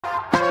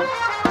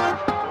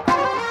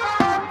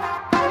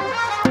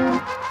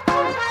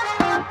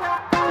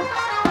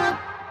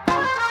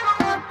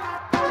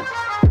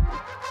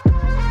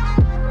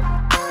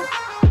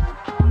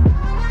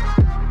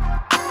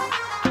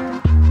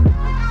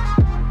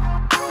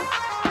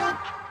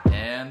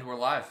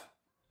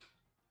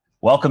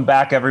Welcome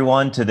back,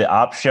 everyone, to the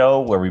Op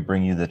Show, where we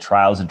bring you the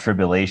trials and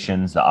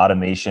tribulations, the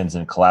automations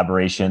and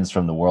collaborations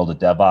from the world of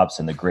DevOps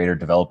and the greater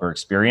developer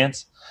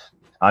experience.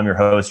 I'm your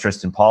host,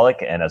 Tristan Pollock,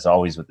 and as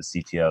always with the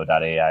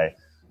CTO.ai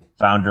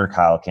founder,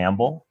 Kyle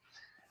Campbell.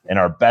 In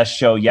our best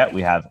show yet,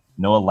 we have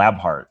Noah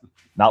Labhart,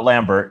 not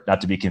Lambert, not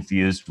to be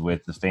confused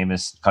with the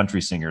famous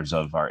country singers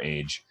of our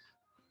age,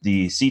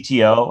 the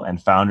CTO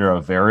and founder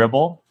of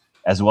Variable,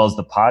 as well as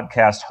the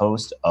podcast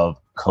host of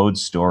Code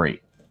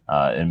Story.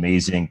 An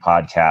amazing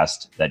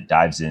podcast that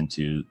dives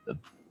into the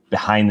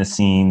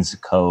behind-the-scenes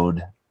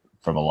code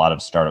from a lot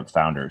of startup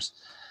founders.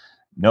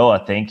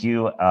 Noah, thank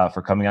you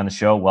for coming on the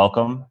show.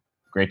 Welcome.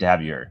 Great to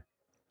have you here.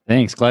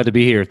 Thanks. Glad to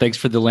be here. Thanks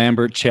for the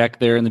Lambert check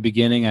there in the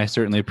beginning. I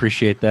certainly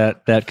appreciate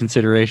that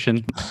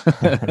consideration.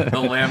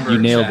 The Lambert You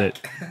nailed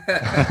check.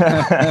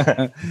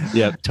 it.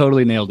 Yeah,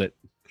 totally nailed it.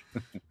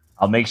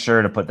 I'll make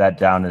sure to put that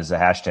down as a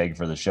hashtag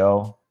for the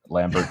show,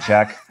 Lambert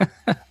check.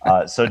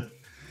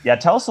 Yeah,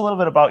 tell us a little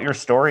bit about your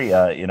story.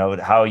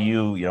 How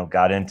you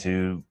got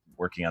into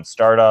working on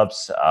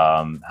startups,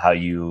 how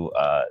you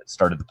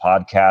started the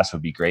podcast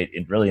would be great.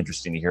 And really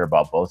interesting to hear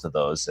about both of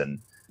those and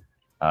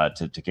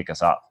to kick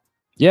us off.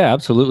 Yeah,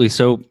 absolutely.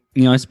 So,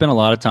 I spent a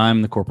lot of time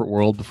in the corporate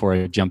world before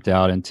I jumped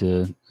out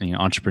into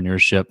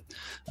entrepreneurship.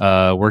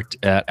 Worked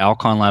at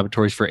Alcon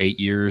Laboratories for 8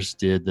 years,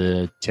 did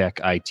the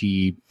tech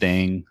IT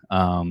thing,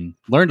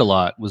 learned a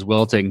lot, was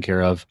well taken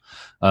care of,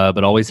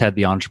 but always had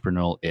the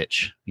entrepreneurial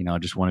itch. I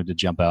just wanted to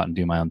jump out and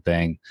do my own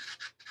thing.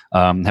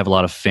 Have a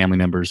lot of family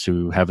members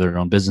who have their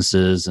own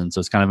businesses, and so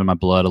it's kind of in my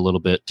blood a little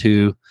bit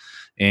too.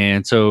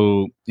 And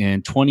so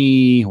in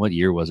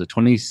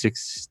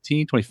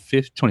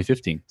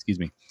 2015, excuse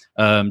me,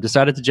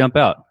 decided to jump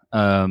out.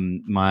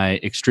 My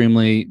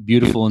extremely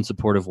beautiful and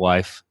supportive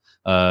wife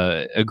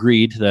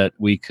agreed that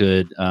we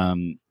could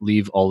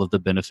leave all of the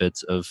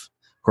benefits of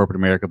corporate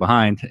America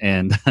behind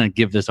and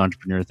give this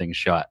entrepreneur thing a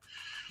shot.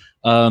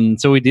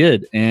 So we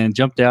did, and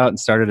jumped out and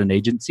started an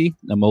agency,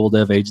 a mobile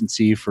dev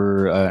agency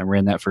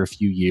ran that for a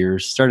few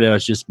years. Started out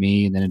as just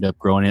me, and then ended up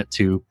growing it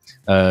to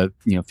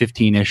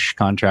 15-ish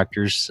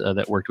contractors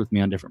that worked with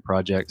me on different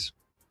projects.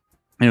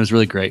 And it was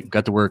really great.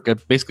 Got to work. I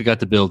basically got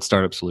to build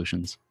startup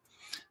solutions.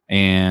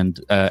 And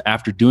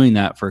after doing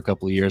that for a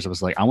couple of years, I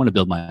was like, I want to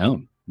build my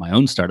own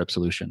startup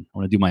solution. I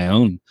want to do my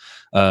own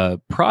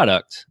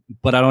product,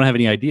 but I don't have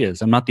any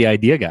ideas. I'm not the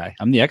idea guy.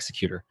 I'm the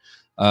executor.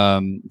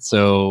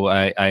 So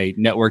I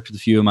networked with a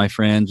few of my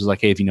friends, was like,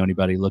 hey, if you know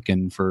anybody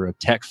looking for a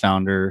tech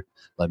founder,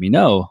 let me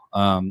know.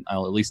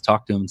 I'll at least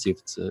talk to them and see if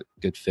it's a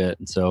good fit.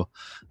 And so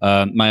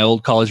my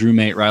old college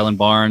roommate, Rylan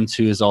Barnes,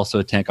 who is also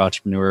a tech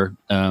entrepreneur,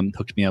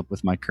 hooked me up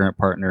with my current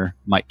partner,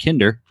 Mike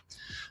Kinder.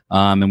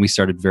 And we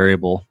started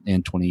Variable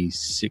in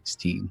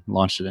 2016,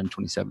 launched it in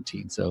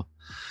 2017. So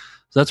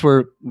that's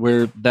where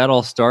that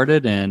all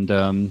started, and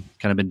kind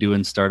of been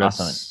doing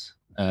startups. Awesome.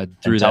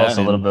 Through tell that. us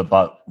a little bit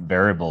about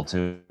Variable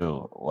too,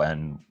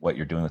 and what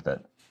you're doing with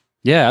it.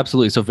 Yeah,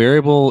 absolutely. So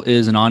Variable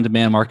is an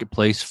on-demand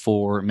marketplace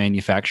for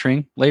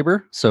manufacturing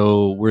labor.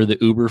 So we're the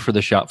Uber for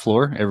the shop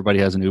floor. Everybody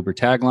has an Uber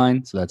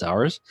tagline, so that's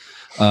ours.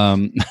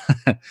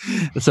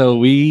 So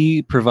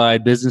we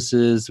provide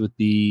businesses with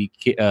the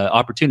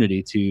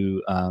opportunity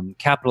to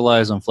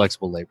capitalize on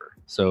flexible labor.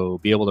 So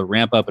be able to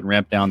ramp up and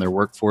ramp down their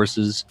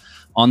workforces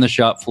on the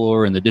shop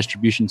floor, in the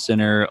distribution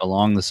center,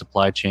 along the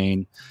supply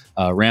chain,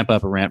 ramp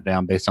up or ramp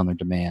down based on their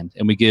demand.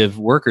 And we give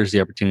workers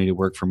the opportunity to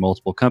work for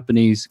multiple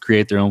companies,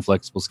 create their own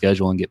flexible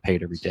schedule, and get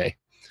paid every day.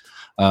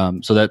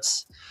 So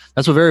that's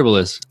what Variable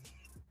is.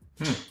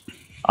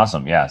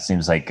 Awesome. Yeah.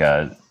 Seems like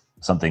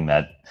something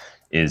that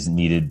is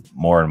needed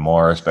more and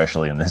more,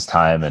 especially in this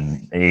time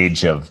and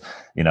age of,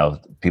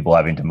 people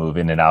having to move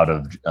in and out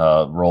of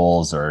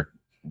roles, or,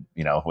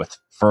 with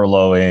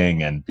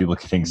furloughing and people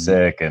getting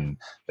sick and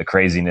the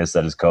craziness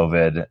that is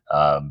COVID.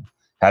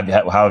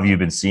 How have you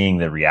been seeing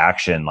the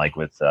reaction, like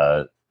with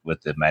the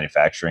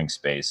manufacturing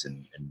space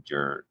in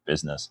your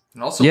business?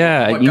 And also,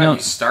 what got you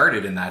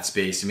started in that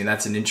space? I mean,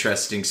 that's an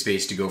interesting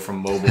space to go from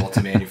mobile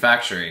to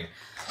manufacturing.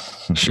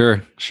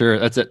 Sure.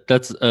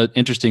 That's an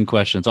interesting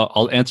question. So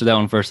I'll answer that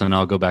one first, and then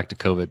I'll go back to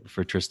COVID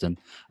for Tristan.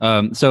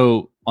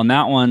 So on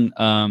that one,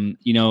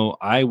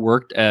 I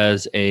worked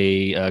as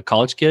a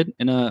college kid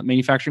in a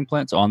manufacturing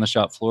plant, so on the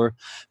shop floor,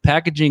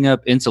 packaging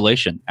up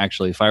insulation,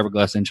 actually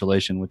fiberglass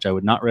insulation, which I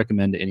would not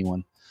recommend to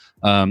anyone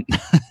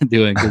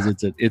doing, because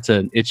it's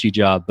an itchy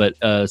job, but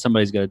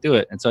somebody's got to do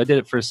it. And so I did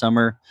it for a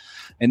summer.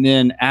 And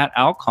then at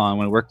Alcon,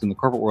 when I worked in the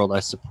corporate world,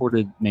 I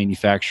supported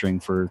manufacturing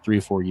for 3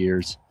 or 4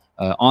 years.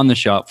 On the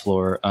shop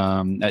floor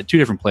at 2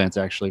 different plants,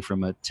 actually,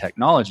 from a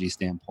technology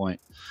standpoint.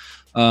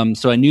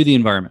 So I knew the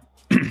environment.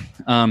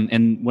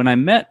 And when I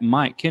met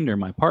Mike Kinder,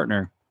 my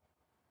partner,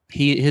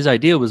 his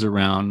idea was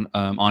around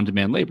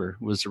on-demand labor,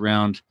 was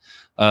around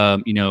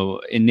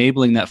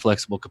enabling that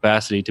flexible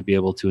capacity to be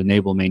able to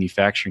enable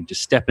manufacturing to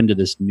step into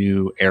this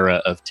new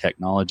era of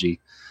technology.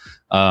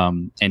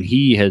 And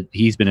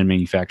he's been in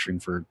manufacturing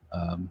for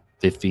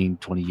 15,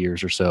 20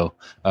 years or so,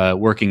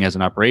 working as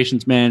an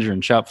operations manager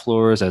in shop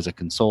floors, as a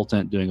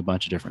consultant, doing a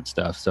bunch of different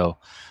stuff. So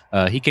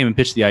he came and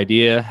pitched the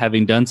idea.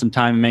 Having done some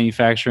time in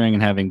manufacturing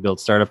and having built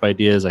startup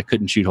ideas, I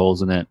couldn't shoot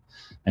holes in it.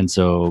 And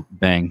so,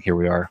 bang, here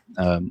we are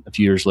a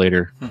few years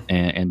later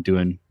and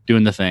doing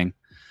the thing.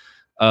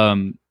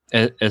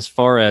 As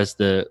far as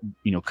the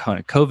kind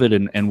of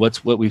COVID and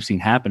what we've seen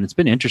happen, it's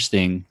been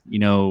interesting.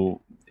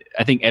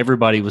 I think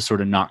everybody was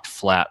sort of knocked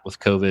flat with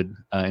COVID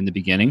in the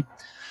beginning.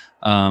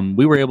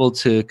 We were able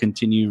to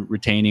continue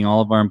retaining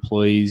all of our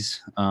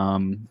employees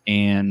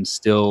and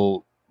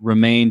still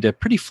remained a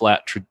pretty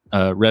flat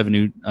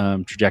revenue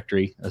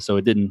trajectory. So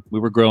we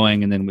were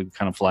growing, and then we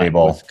kind of flattened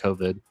with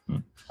COVID.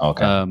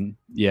 Okay.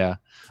 Yeah.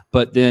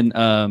 But then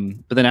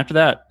after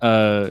that,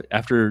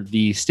 after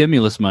the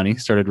stimulus money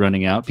started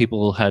running out,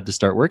 people had to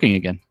start working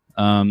again.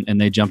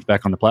 And they jumped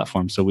back on the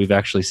platform. So we've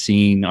actually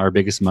seen our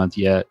biggest month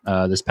yet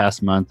this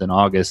past month in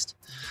August,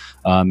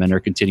 and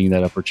are continuing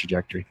that upward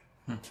trajectory.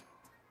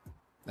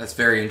 That's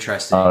very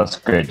interesting. Oh, that's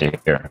great to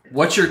hear.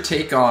 What's your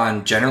take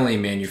on generally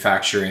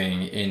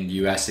manufacturing in the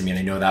U.S.? I mean,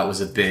 I know that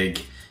was a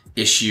big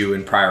issue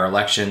in prior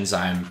elections.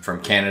 I'm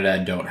from Canada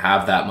and don't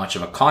have that much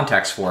of a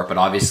context for it, but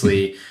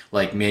obviously,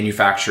 like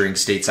manufacturing,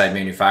 stateside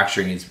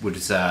manufacturing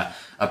is a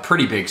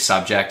pretty big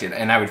subject,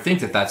 and I would think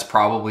that that's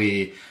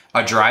probably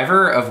a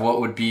driver of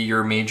what would be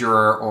your major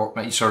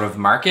or sort of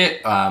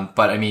market.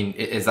 But I mean,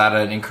 is that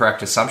an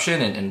incorrect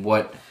assumption? And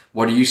what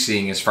are you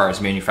seeing as far as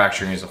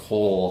manufacturing as a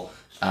whole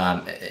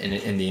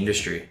in the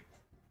industry?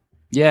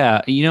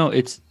 Yeah,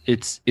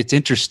 it's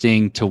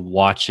interesting to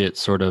watch it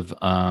sort of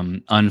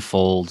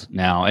unfold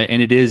now,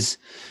 and it is,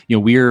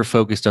 we're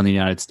focused on the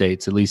United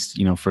States, at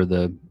least, for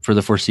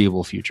the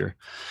foreseeable future,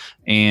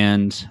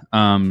 and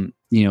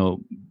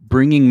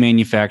bringing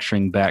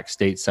manufacturing back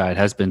stateside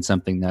has been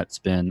something that's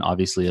been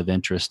obviously of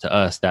interest to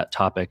us. That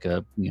topic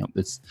of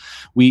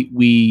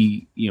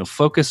we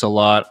focus a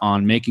lot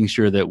on making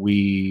sure that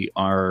we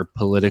are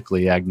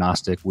politically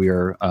agnostic. We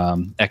are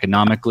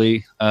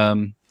economically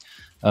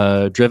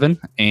driven,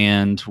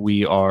 and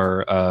we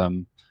are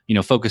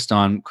focused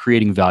on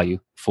creating value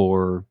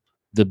for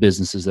the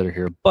businesses that are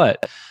here.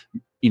 But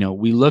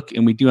we look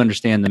and we do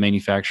understand the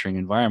manufacturing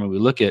environment. We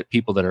look at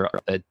people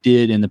that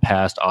did in the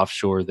past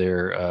offshore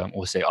their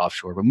we'll say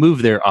offshore, but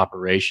move their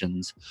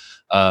operations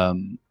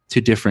to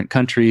different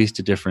countries,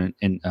 to different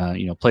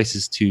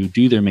places to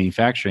do their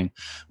manufacturing.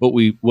 What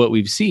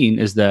we've seen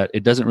is that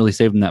it doesn't really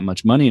save them that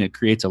much money, and it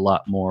creates a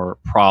lot more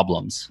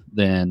problems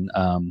than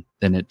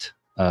it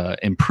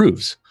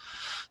improves.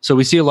 So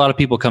we see a lot of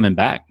people coming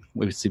back.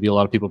 We see a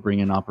lot of people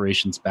bringing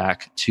operations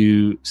back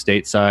to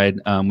stateside,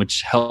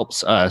 which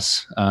helps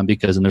us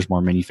because then there's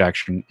more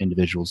manufacturing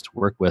individuals to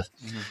work with.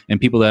 Mm-hmm. And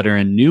people that are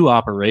in new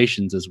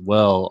operations as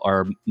well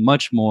are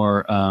much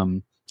more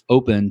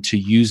open to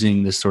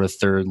using this sort of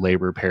third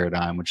labor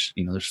paradigm, which,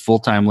 there's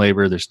full-time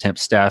labor, there's temp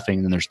staffing,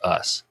 and then there's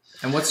us.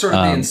 And what's sort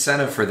of the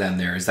incentive for them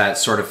there? Is that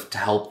sort of to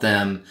help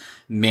them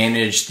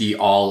manage the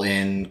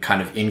all-in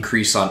kind of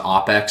increase on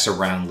OpEx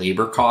around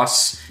labor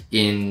costs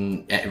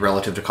in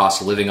relative to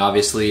cost of living,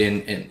 obviously,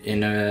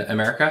 in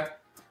America?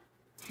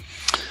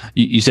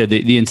 You said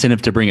the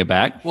incentive to bring it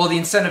back? Well, the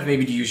incentive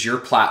maybe to use your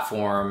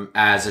platform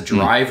as a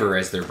driver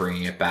as they're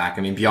bringing it back.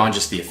 I mean, beyond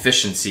just the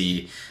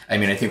efficiency, I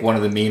mean, I think one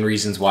of the main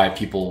reasons why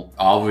people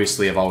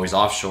obviously have always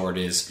offshored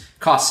is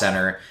cost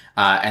center.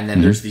 And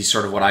then there's these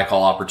sort of what I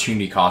call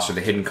opportunity costs, or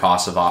the hidden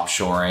costs of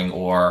offshoring,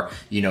 or,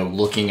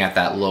 looking at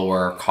that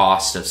lower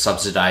cost of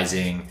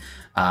subsidizing,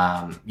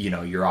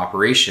 your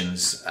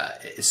operations.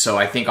 So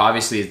I think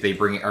obviously as they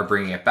are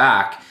bringing it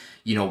back,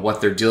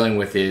 what they're dealing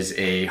with is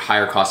a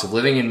higher cost of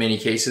living in many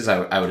cases,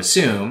 I would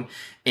assume.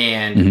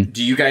 And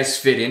do you guys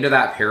fit into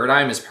that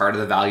paradigm as part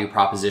of the value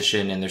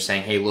proposition? And they're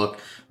saying, hey, look,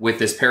 with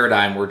this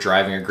paradigm, we're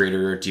driving a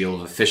greater deal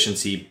of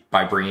efficiency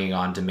by bringing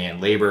on demand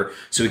labor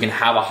so we can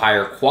have a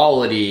higher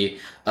quality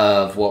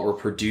of what we're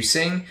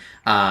producing.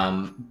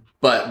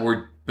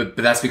 But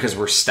that's because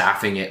we're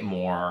staffing it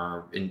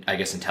more,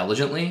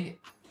 intelligently.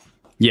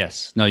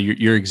 Yes. No,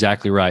 you're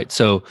exactly right.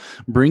 So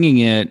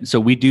so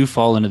we do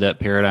fall into that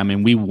paradigm,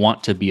 and we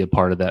want to be a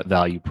part of that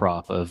value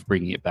prop of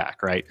bringing it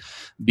back, right?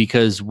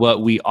 Because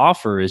what we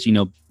offer is,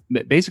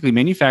 basically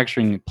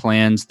manufacturing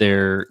plans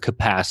their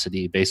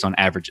capacity based on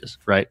averages,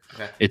 right?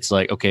 Okay. It's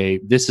like, okay,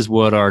 this is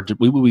what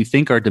we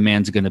think our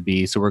demand's going to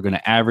be. So we're going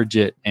to average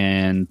it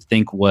and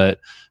think what,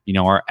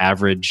 our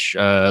average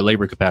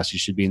labor capacity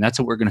should be. And that's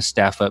what we're going to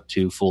staff up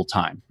to full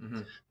time.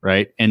 Mm-hmm.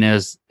 Right. And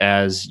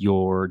as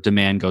your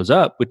demand goes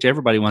up, which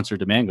everybody wants their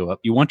demand go up,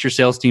 you want your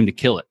sales team to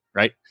kill it,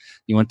 right?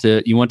 You want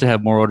to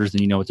have more orders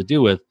than you know what to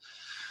do with.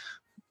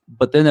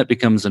 But then that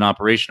becomes an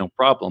operational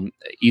problem.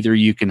 Either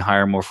you can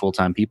hire more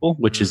full-time people,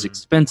 which is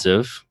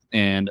expensive,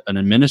 and an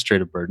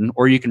administrative burden,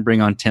 or you can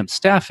bring on temp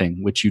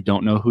staffing, which you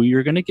don't know who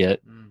you're going to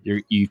get.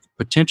 You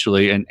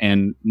potentially,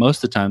 and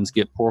most of the times,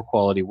 get poor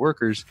quality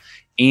workers,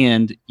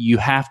 and you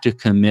have to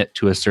commit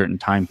to a certain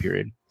time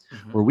period.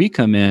 Where we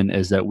come in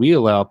is that we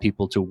allow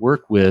people to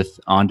work with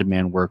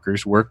on-demand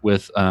workers, work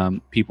with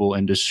people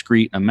in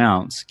discrete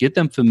amounts, get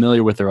them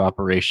familiar with their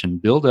operation,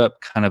 build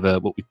up kind of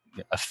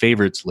a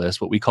favorites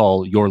list, what we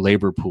call your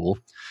labor pool,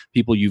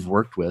 people you've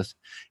worked with,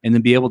 and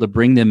then be able to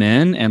bring them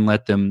in and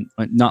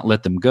not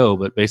let them go,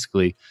 but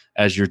basically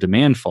as your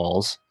demand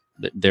falls,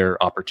 their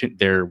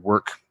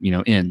work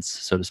ends,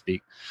 so to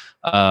speak.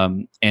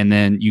 And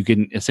then you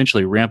can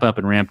essentially ramp up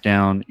and ramp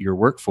down your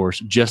workforce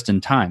just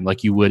in time,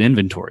 like you would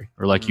inventory,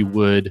 or like you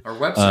would, or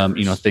web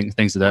servers.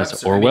 Things of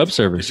that, or web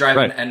servers.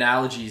 Driving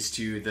analogies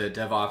to the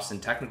DevOps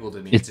and technical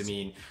domains.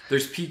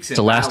 There's peaks and it's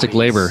elastic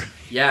valleys. labor.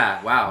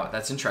 Yeah. Wow.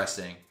 That's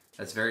interesting.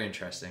 That's very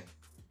interesting.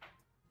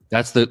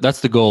 That's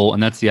the goal,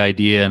 and that's the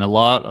idea. And a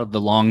lot of the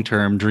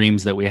long-term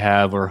dreams that we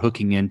have are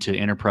hooking into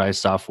enterprise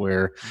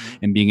software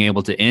and being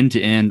able to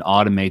end-to-end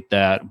automate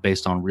that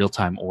based on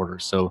real-time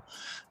orders. So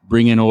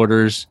bring in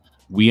orders.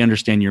 We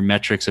understand your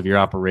metrics of your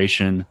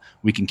operation.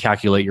 We can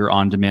calculate your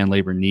on-demand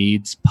labor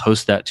needs,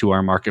 post that to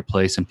our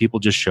marketplace, and people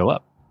just show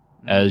up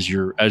as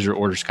your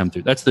orders come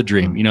through. That's the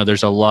dream.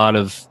 There's a lot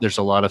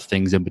of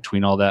things in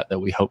between all that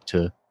we hope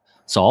to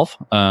solve.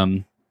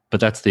 But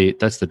that's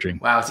the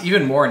dream. Wow, it's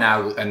even more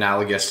now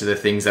analogous to the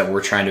things that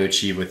we're trying to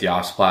achieve with the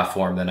Ops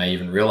platform than I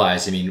even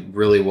realized.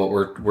 Really, what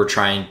we're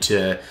trying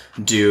to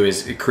do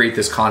is create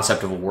this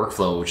concept of a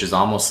workflow, which is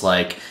almost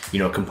like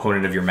a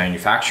component of your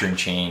manufacturing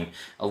chain,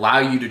 allow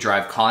you to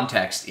drive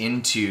context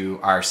into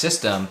our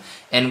system.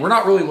 And we're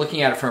not really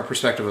looking at it from a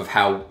perspective of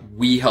how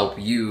we help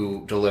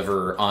you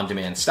deliver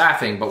on-demand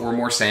staffing, but we're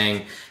more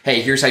saying,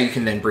 hey, here's how you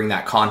can then bring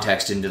that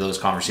context into those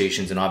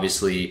conversations. And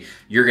obviously,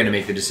 you're going to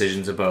make the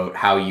decisions about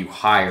how you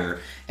hire.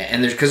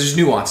 And there's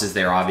nuances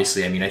there,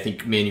 obviously. I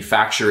think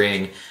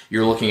manufacturing,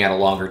 you're looking at a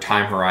longer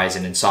time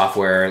horizon. In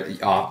software,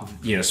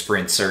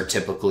 sprints are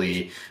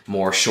typically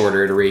more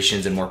shorter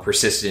iterations and more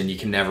persistent. You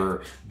can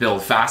never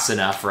build fast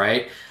enough,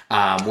 right?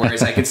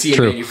 Whereas I can see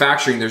in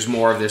manufacturing, there's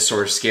more of this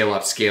sort of scale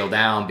up, scale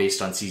down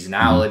based on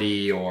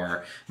seasonality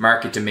or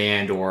market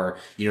demand or,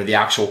 the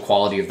actual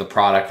quality of the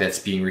product that's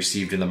being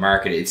received in the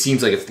market. It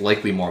seems like it's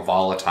likely more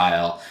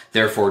volatile,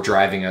 therefore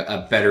driving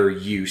a better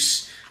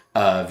use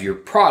of your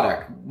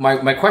product.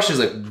 My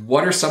question is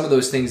what are some of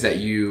those things that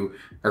you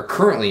are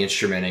currently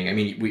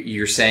instrumenting?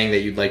 You're saying that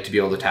you'd like to be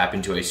able to tap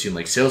into, I assume,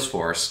 like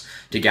Salesforce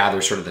to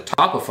gather sort of the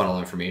top of funnel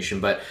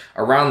information, but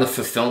around the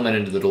fulfillment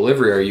and the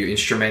delivery, are you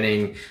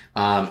instrumenting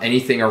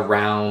anything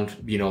around,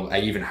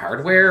 even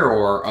hardware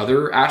or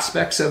other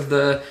aspects of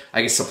the,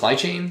 supply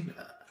chain?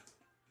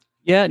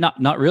 Yeah,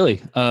 not really.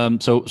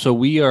 So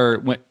we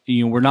are,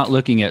 we're not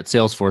looking at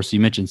Salesforce. You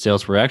mentioned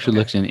Salesforce. We're actually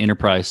looking at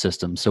enterprise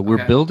systems. So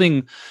we're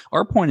building,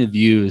 our point of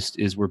view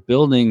is we're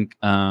building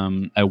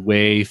a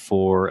way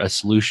for a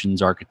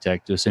solutions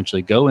architect to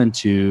essentially go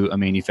into a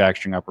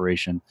manufacturing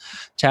operation,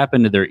 tap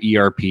into their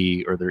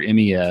ERP or their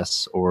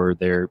MES or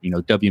their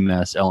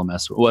WMS,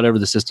 LMS, whatever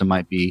the system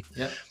might be.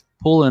 Yep.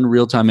 Pull in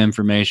real-time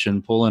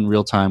information, pull in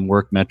real-time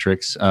work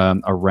metrics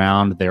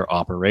around their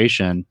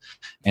operation,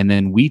 and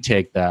then we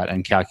take that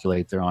and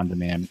calculate their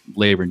on-demand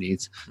labor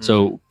needs.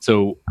 So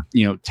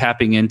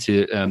tapping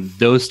into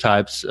those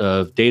types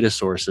of data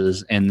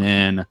sources and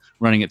then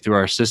running it through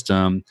our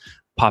system,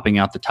 popping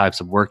out the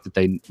types of work that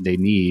they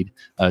need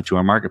to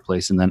our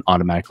marketplace, and then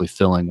automatically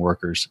filling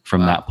workers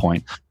from that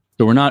point.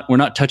 So we're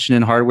not touching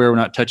in hardware, we're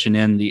not touching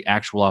in the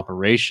actual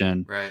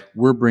operation. Right.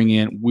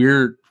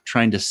 We're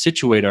trying to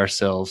situate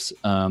ourselves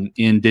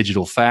in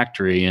digital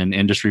factory and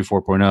industry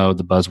 4.0,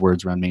 the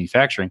buzzwords around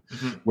manufacturing,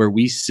 where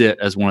we sit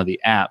as one of the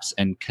apps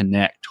and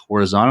connect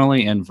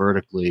horizontally and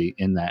vertically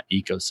in that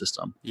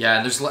ecosystem.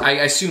 Yeah, and I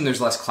assume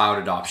there's less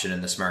cloud adoption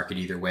in this market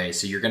either way.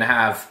 So you're going to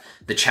have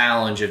the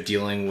challenge of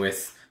dealing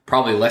with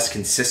probably less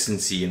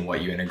consistency in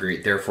what you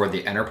integrate. Therefore,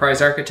 the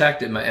enterprise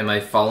architect, am I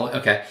following?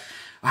 Okay.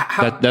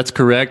 That's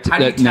correct. How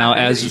do you tap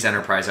into these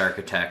enterprise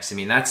architects?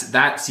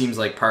 That seems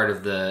like part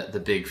of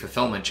the big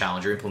fulfillment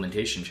challenge or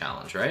implementation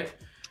challenge, right?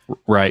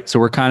 Right. So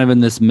we're kind of in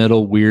this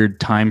middle weird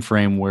time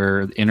frame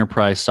where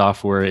enterprise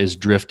software is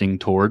drifting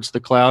towards the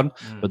cloud,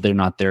 but they're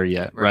not there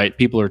yet, right?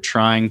 People are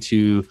trying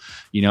to,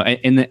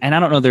 and I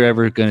don't know they're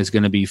ever going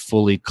to be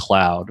fully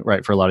cloud,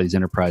 right? For a lot of these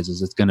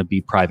enterprises, it's going to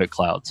be private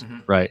clouds,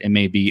 right? It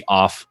may be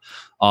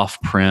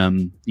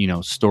off-prem,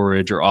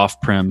 storage or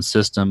off-prem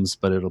systems,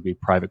 but it'll be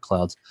private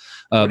clouds.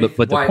 But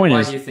the point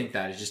is, why do you think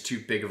that? Is it just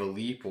too big of a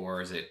leap,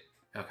 or is it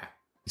okay?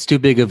 It's too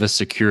big of a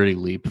security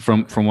leap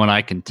from what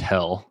I can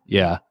tell.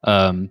 Yeah.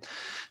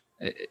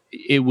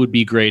 It would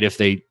be great if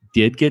they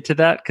did get to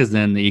that, because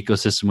then the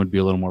ecosystem would be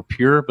a little more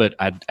pure, but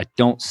I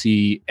don't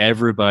see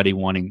everyone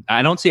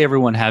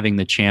having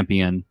the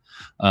champion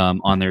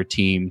on their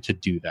team to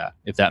do that,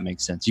 if that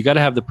makes sense. You got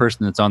to have the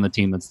person that's on the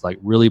team that's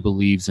really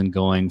believes in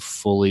going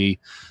fully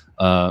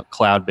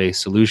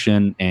cloud-based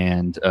solution,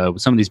 and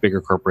with some of these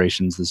bigger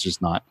corporations, it's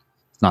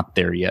not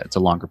there yet. It's a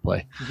longer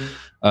play.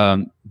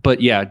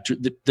 But yeah,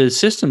 the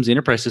systems, the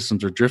enterprise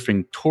systems, are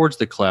drifting towards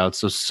the cloud.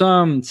 So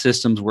some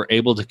systems we're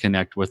able to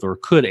connect with, or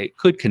could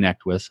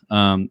connect with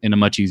in a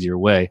much easier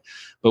way.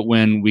 But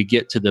when we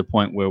get to the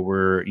point where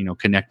we're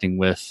connecting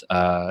with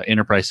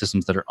enterprise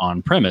systems that are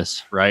on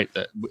premise, right,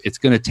 it's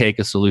going to take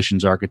a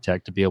solutions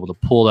architect to be able to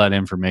pull that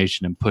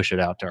information and push it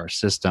out to our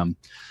system.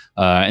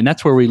 And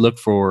that's where we look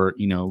for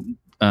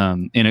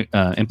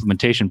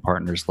implementation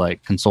partners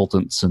like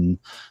consultants and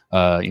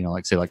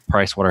like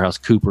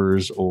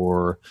PricewaterhouseCoopers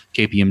or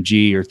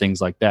KPMG or things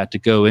like that to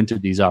go into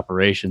these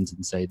operations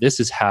and say, this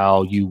is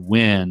how you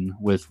win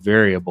with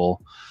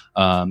variable.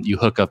 You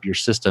hook up your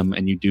system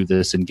and you do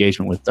this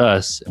engagement with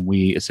us, and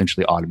we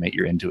essentially automate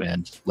your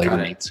end-to-end labor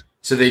needs.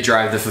 So they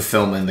drive the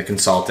fulfillment, the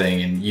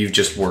consulting, and you've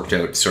just worked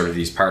out sort of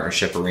these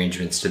partnership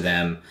arrangements to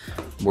them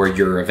where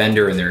you're a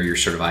vendor and they're your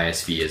sort of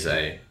ISV, as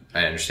I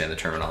understand the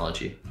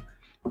terminology.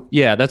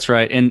 Yeah, that's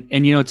right. And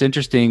it's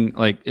interesting,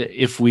 like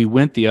if we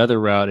went the other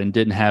route and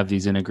didn't have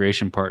these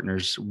integration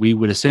partners, we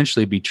would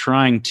essentially be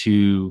trying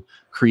to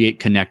create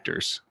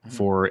connectors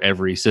for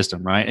every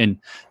system, right? And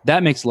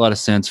that makes a lot of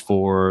sense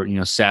for,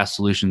 SaaS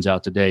solutions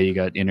out today. You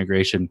got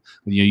integration,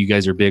 you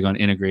guys are big on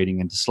integrating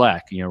into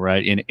Slack,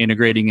 right? And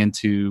integrating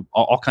into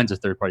all kinds of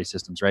third-party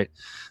systems, right?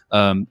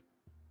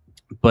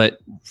 But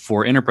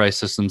for enterprise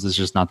systems, it's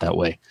just not that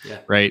way,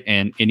 right?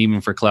 And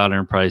even for cloud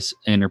enterprise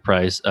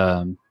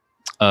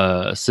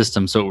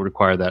system, so it would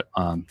require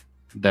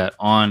that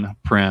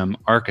on-prem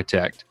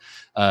architect,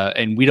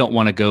 and we don't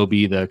want to go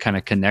be the kind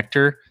of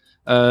connector.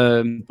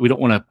 We don't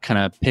want to kind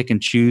of pick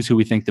and choose who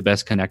we think the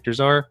best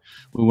connectors are.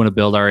 We want to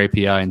build our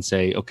API and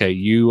say, okay,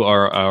 you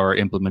are our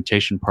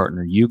implementation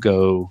partner. You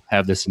go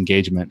have this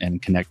engagement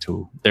and connect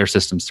to their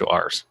systems to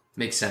ours.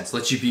 Makes sense.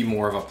 Let you be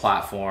more of a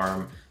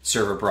platform,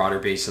 serve a broader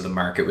base of the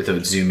market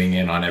without zooming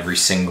in on every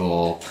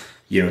single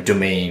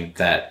domain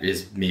that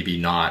is maybe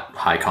not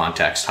high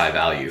context, high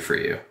value for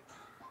you.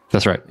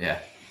 That's right. Yeah.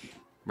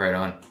 Right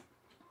on.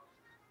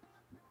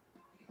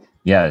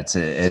 Yeah, it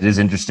is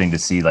interesting to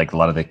see like a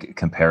lot of the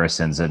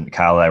comparisons, and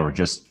Kyle and I were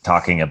just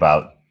talking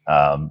about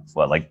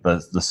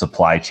the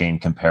supply chain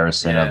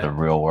comparison of the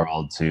real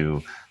world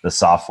to the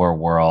software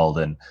world,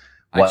 and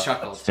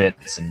what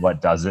fits and what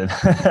doesn't.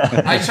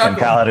 I chuckled. And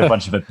Kyle had a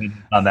bunch of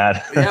opinions on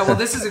that. Yeah, well,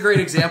 this is a great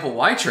example.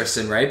 Why,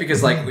 Tristan, right?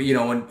 Because when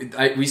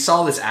we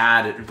saw this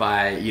ad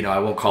by, I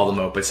won't call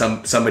them out, but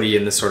somebody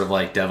in this sort of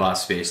like DevOps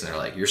space, and they're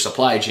like, your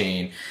supply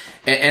chain.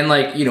 And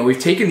we've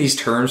taken these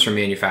terms from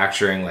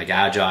manufacturing, like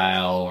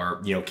Agile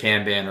or,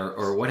 Kanban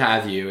or what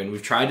have you, and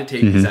we've tried to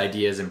take these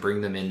ideas and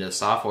bring them into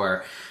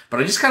software. But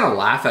I just kind of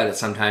laugh at it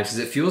sometimes because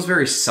it feels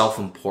very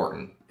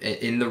self-important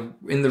in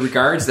the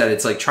regards that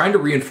it's like trying to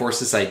reinforce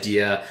this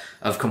idea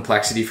of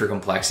complexity for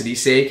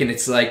complexity's sake. And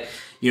it's like,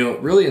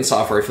 really in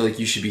software, I feel like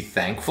you should be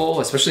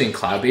thankful, especially in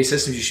cloud-based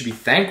systems, you should be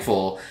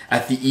thankful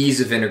at the ease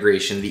of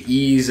integration, the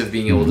ease of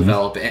being able to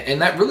develop. And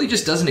that really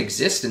just doesn't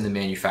exist in the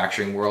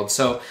manufacturing world.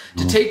 So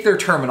to take their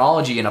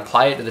terminology and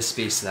apply it to the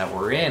space that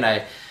we're in,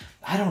 I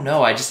don't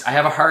know. I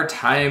have a hard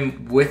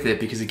time with it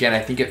because, again, I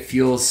think it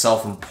feels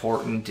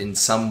self-important in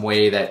some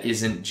way that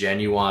isn't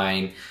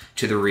genuine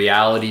to the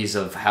realities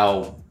of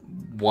how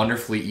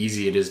wonderfully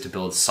easy it is to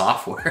build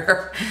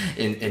software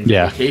in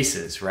many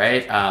cases,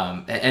 right?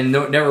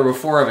 Never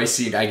before have I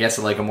seen, I guess,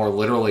 like a more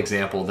literal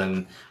example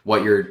than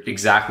what you're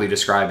exactly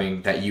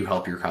describing that you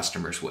help your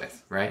customers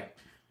with, right?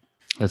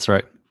 That's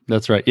right.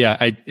 That's right. Yeah,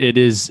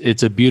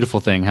 it's a beautiful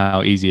thing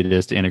how easy it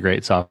is to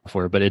integrate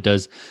software, but it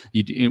does,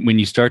 when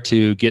you start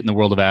to get in the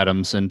world of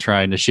atoms and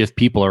trying to shift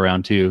people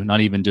around too,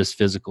 not even just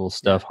physical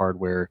stuff,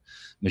 hardware,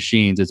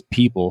 machines, it's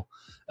people.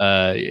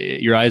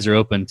 Your eyes are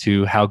open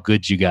to how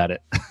good you got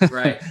it,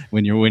 right?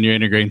 when you're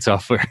integrating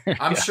software.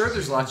 I'm sure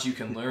there's lots you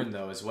can learn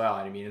though as well.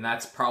 I mean, and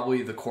that's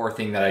probably the core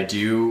thing that I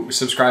do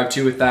subscribe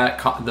to with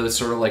those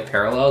sort of like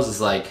parallels is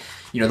like,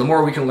 the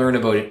more we can learn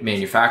about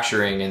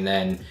manufacturing and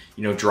then,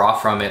 draw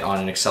from it on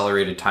an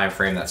accelerated time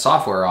frame that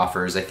software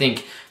offers, I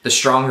think the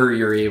stronger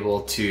you're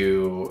able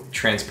to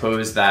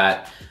transpose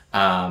that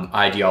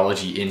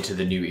ideology into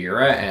the new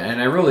era.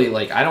 And I really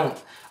I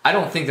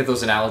don't think that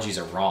those analogies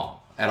are wrong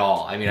at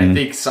all. I mean, I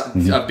think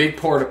a big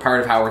part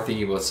of how we're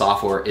thinking about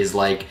software is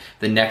like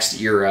the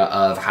next era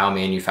of how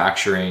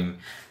manufacturing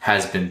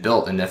has been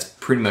built. And that's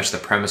pretty much the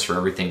premise for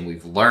everything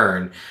we've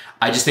learned.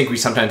 I just think we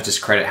sometimes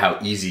discredit how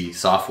easy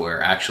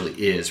software actually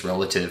is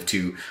relative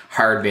to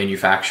hard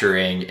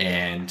manufacturing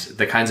and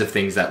the kinds of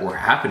things that were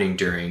happening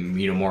during,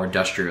 more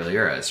industrial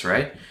eras,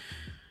 right?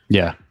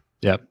 Yeah.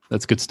 Yep.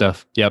 That's good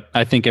stuff. Yep.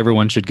 I think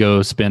everyone should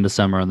go spend a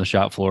summer on the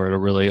shop floor. It'll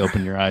really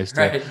open your eyes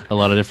to a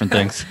lot of different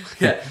things.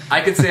 Yeah.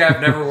 I could say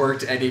I've never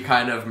worked any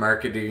kind of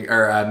marketing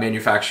or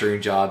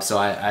manufacturing job. So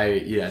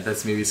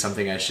that's maybe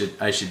something I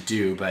should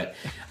do. But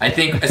I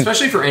think,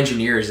 especially for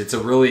engineers, it's a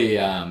really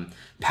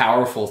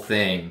powerful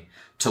thing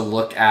to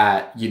look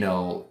at,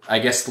 I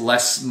guess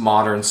less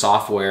modern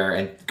software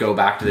and go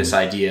back to this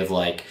idea of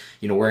like,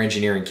 where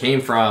engineering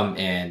came from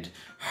and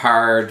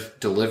hard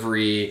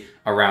delivery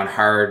around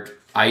hard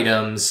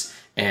items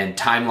and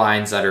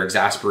timelines that are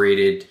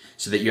exasperated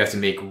so that you have to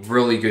make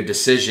really good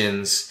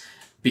decisions,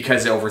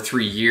 because over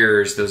 3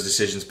 years, those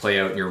decisions play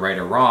out and you're right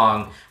or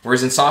wrong.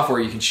 Whereas in software,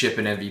 you can ship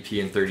an MVP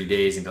in 30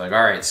 days and be like,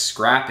 all right,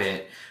 scrap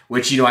it.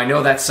 Which, I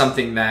know that's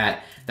something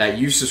that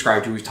you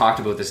subscribe to. We've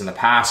talked about this in the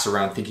past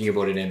around thinking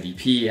about an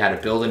MVP, how to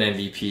build an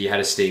MVP, how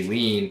to stay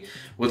lean.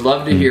 Would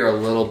love to hear a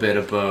little bit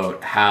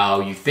about how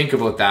you think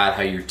about that,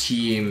 how your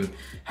team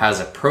has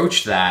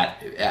approached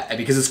that,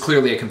 because it's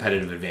clearly a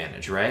competitive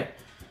advantage, right?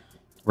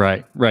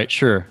 Right.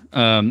 Sure.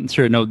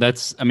 Sure. No,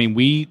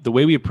 the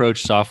way we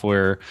approach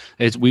software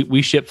is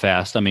we ship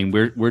fast. I mean,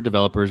 we're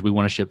developers. We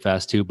want to ship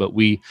fast too, but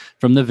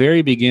from the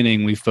very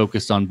beginning, we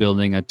focused on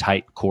building a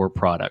tight core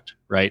product.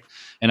 Right.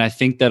 And I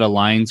think that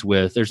aligns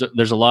with,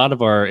 there's a lot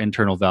of our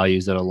internal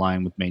values that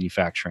align with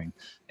manufacturing,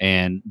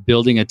 and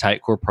building a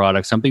tight core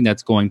product, something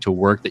that's going to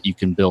work that you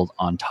can build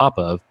on top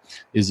of,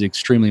 is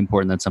extremely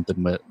important. That's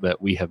something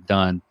that we have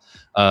done.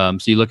 So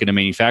you look at a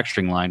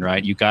manufacturing line,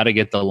 right? You got to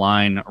get the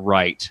line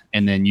right,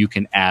 and then you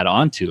can add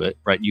on to it,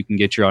 right? You can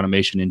get your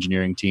automation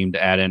engineering team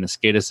to add in a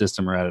SCADA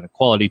system, or add in a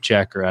quality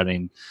check, or add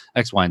in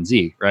X, Y, and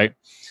Z, right?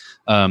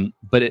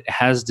 But it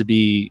has to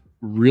be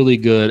really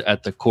good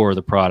at the core of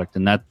the product,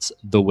 and that's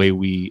the way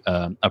we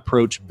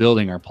approach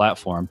building our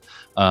platform.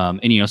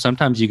 And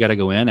sometimes you got to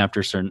go in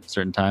after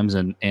certain times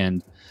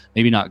and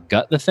maybe not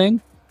gut the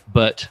thing,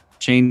 but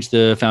change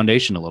the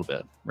foundation a little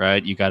bit,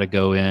 right? You got to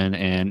go in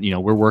and,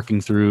 we're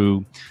working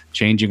through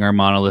changing our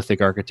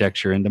monolithic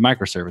architecture into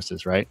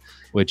microservices, right?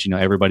 Which,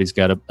 everybody's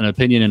got an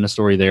opinion and a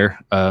story there,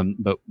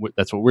 but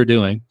that's what we're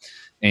doing.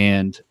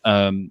 And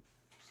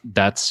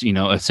that's,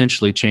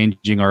 essentially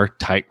changing our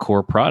tight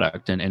core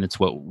product, and it's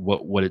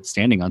what it's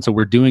standing on. So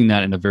we're doing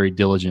that in a very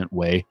diligent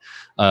way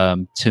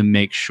to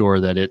make sure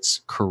that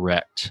it's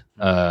correct.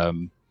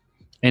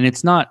 And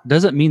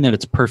doesn't mean that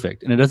it's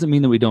perfect, and it doesn't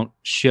mean that we don't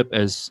ship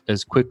as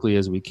quickly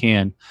as we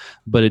can,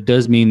 but it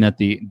does mean that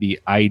the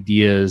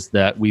ideas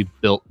that we've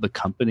built the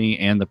company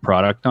and the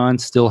product on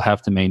still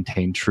have to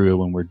maintain true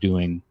when we're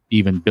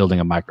even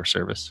building a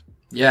microservice.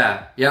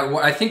 Yeah. Well,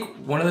 I think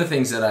one of the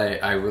things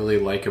that I really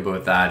like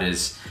about that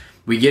is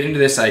we get into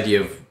this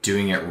idea of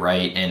doing it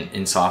right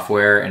in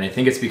software. And I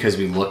think it's because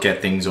we look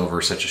at things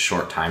over such a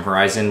short time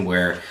horizon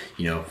where,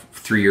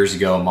 3 years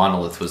ago, a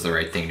monolith was the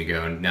right thing to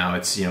go. And now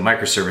it's,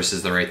 microservice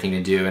is the right thing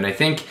to do. And I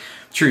think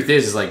truth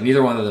is like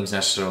neither one of them is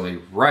necessarily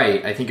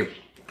right. I think it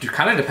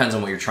kind of depends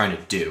on what you're trying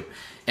to do.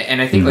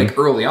 And I think like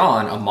early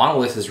on, a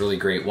monolith is really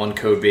great. One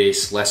code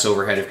base, less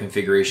overhead of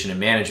configuration and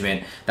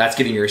management. That's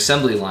getting your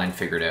assembly line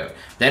figured out.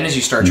 Then as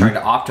you start trying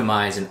to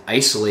optimize and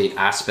isolate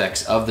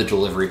aspects of the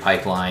delivery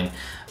pipeline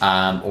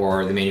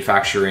or the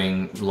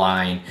manufacturing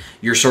line,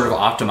 you're sort of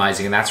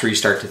optimizing. And that's where you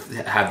start to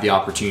have the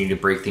opportunity to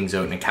break things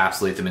out and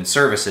encapsulate them in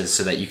services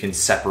so that you can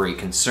separate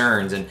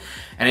concerns. And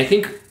I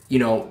think,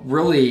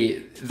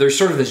 really there's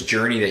sort of this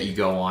journey that you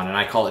go on, and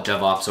I call it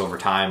DevOps over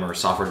time or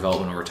software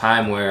development over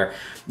time, where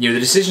the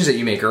decisions that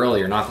you make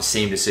early are not the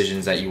same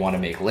decisions that you want to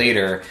make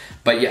later.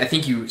 But I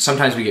think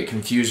sometimes we get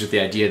confused with the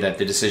idea that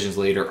the decisions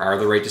later are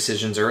the right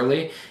decisions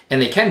early, and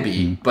they can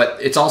be, but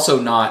it's also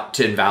not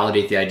to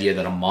invalidate the idea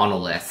that a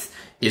monolith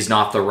is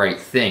not the right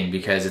thing,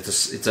 because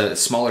it's a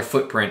smaller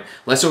footprint,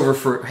 less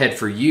overhead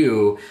for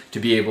you to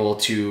be able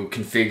to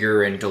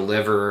configure and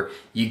deliver.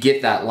 You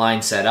get that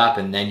line set up,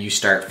 and then you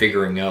start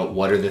figuring out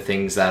what are the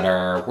things that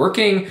are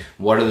working,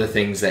 what are the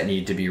things that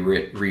need to be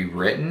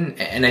rewritten.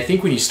 And I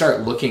think when you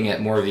start looking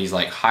at more of these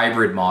like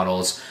hybrid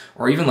models,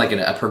 or even like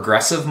a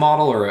progressive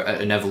model or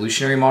an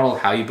evolutionary model of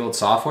how you build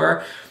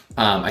software,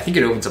 I think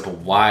it opens up a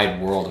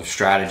wide world of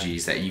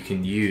strategies that you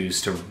can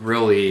use to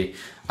really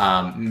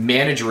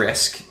manage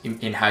risk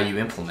in how you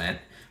implement,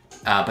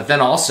 but then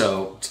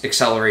also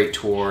accelerate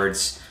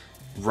towards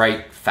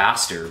right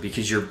faster,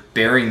 because you're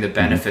bearing the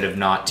benefit of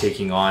not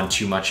taking on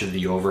too much of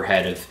the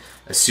overhead of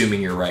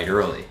assuming you're right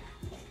early.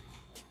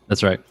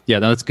 That's right. Yeah,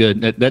 that's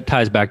good. That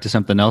ties back to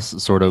something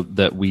else sort of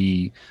that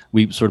we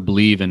sort of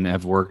believe and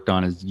have worked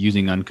on, is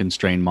using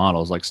unconstrained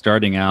models, like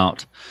starting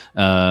out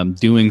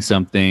doing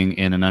something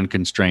in an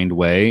unconstrained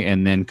way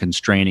and then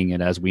constraining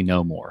it as we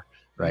know more.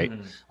 Right.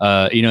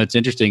 It's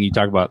interesting. You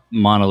talk about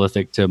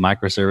monolithic to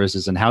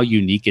microservices and how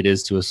unique it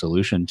is to a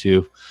solution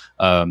too.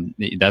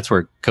 That's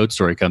where Code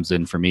Story comes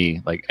in for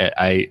me. Like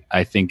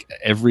I think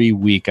every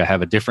week I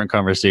have a different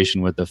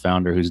conversation with the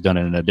founder who's done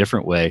it in a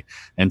different way.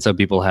 And some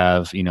people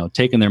have,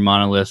 taken their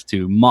monolith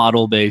to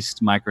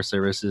model-based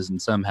microservices,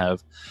 and some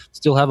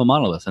still have a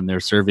monolith and they're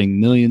serving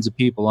millions of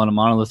people on a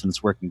monolith and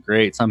it's working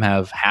great. Some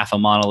have half a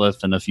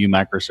monolith and a few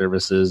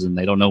microservices, and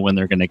they don't know when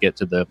they're going to get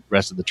to the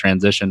rest of the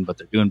transition, but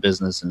they're doing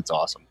business and it's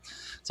awesome.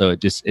 So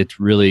it's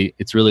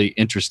really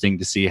interesting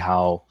to see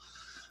how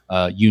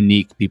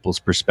unique people's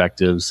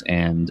perspectives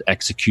and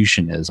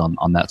execution is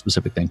on that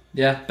specific thing.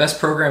 Yeah, best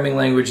programming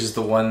language is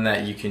the one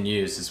that you can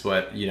use, is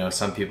what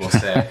some people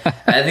say.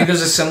 I think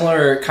there's a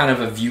similar kind of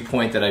a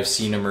viewpoint that I've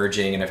seen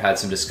emerging, and I've had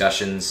some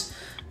discussions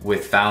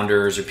with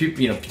founders or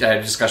people. I had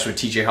a discussion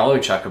with TJ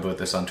Holowchuk about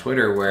this on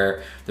Twitter,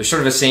 where there's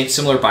sort of a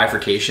similar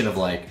bifurcation of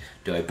like,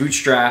 do I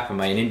bootstrap?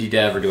 Am I an indie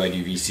dev, or do I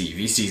do VC?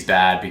 VC's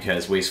bad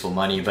because wasteful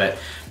money, but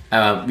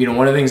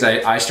One of the things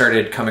I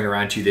started coming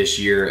around to this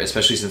year,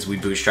 especially since we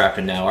bootstrapped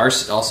and now are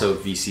also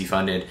VC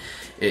funded,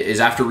 is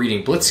after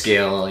reading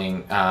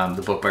Blitzscaling,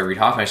 the book by Reid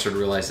Hoffman, I started to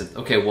realize that,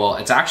 okay, well,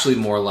 it's actually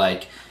more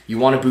like you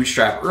want to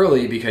bootstrap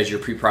early because you're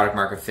pre-product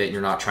market fit and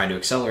you're not trying to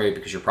accelerate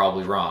because you're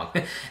probably wrong.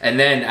 And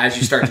then as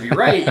you start to be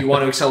right, you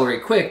want to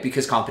accelerate quick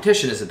because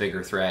competition is a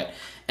bigger threat.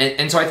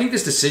 And so I think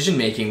this decision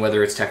making,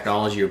 whether it's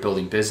technology or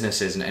building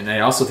businesses, and I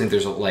also think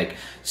there's like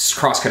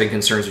cross-cutting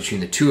concerns between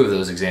the two of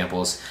those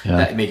examples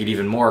that make it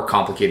even more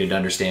complicated to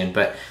understand.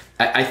 But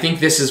I think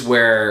this is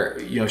where,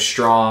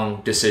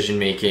 strong decision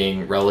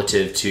making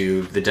relative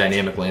to the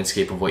dynamic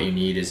landscape of what you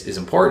need is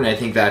important. I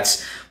think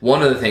that's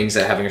one of the things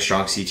that having a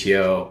strong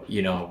CTO,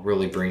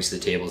 really brings to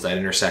the table, is that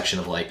intersection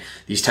of like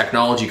these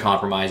technology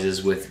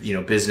compromises with,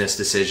 business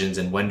decisions,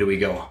 and when do we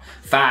go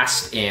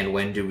fast and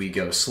when do we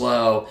go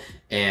slow,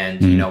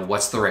 and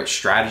what's the right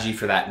strategy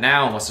for that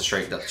now, and what's the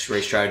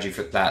right strategy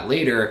for that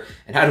later,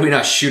 and how do we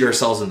not shoot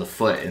ourselves in the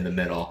foot in the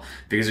middle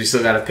because we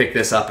still got to pick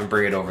this up and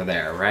bring it over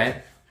there,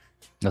 right?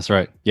 That's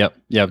right. Yep.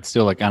 It's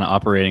still like kind of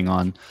operating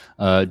on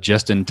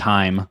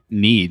just-in-time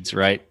needs,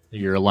 right?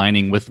 You're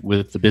aligning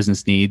with the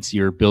business needs.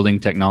 You're building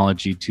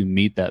technology to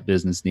meet that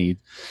business need.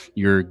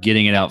 You're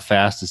getting it out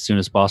fast as soon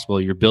as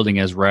possible. You're building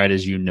as right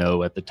as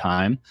at the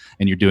time,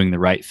 and you're doing the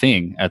right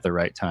thing at the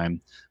right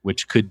time,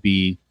 which could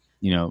be,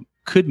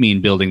 could mean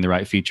building the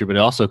right feature, but it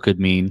also could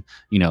mean,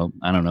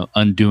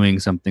 undoing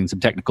some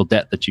technical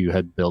debt that you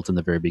had built in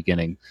the very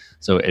beginning.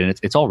 So, and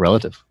it's all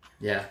relative.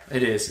 Yeah,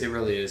 it is. It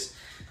really is.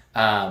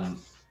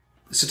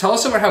 So tell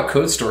us about how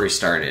Code Story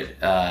started.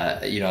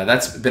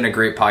 That's been a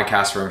great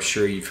podcast where I'm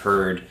sure you've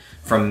heard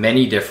from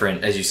many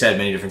different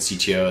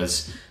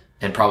CTOs,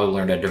 and probably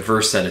learned a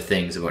diverse set of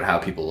things about how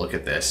people look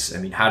at this. I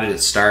mean, how did it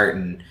start,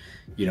 and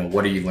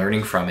what are you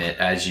learning from it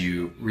as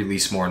you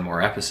release more and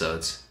more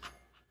episodes?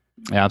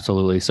 Yeah,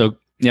 absolutely. So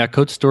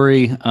Code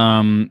Story,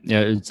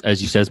 it's,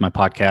 as you said, is my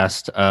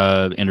podcast,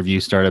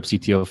 interview startup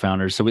CTO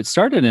founders. So it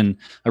started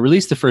I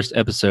released the first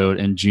episode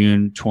in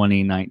June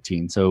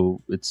 2019. So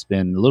it's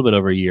been a little bit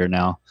over a year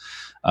now.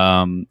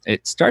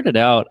 It started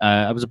out,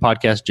 I was a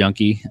podcast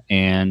junkie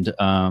and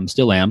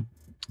still am.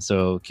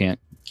 So can't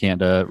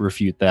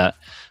refute that.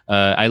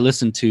 I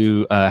listened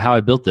to How I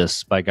Built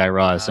This by Guy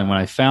Raz. And when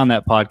I found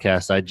that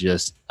podcast, I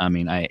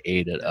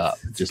ate it up.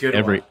 Just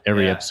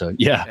every episode.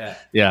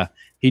 Yeah.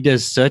 He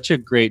does such a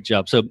great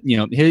job. So,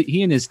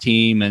 he and his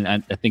team, and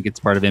I think it's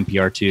part of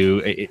NPR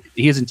too,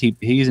 he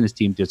and his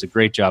team does a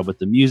great job with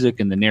the music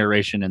and the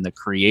narration and the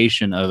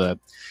creation of a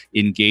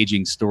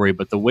engaging story.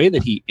 But the way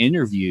that he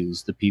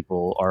interviews the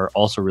people are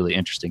also really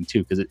interesting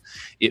too, because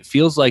it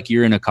feels like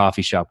you're in a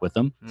coffee shop with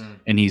them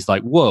and he's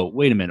like, whoa,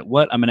 wait a minute,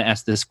 what? I'm going to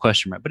ask this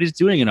question, right? But he's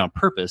doing it on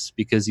purpose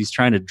because he's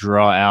trying to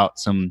draw out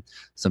some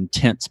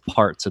tense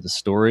parts of the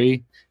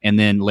story and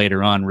then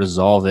later on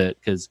resolve it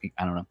because,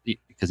 I don't know,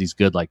 because he's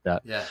good like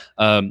that. Yeah.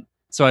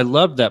 So I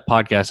loved that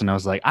podcast, and I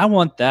was like, I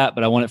want that,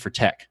 but I want it for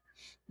tech.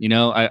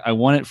 I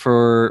want it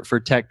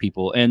for tech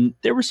people. And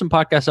there were some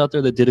podcasts out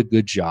there that did a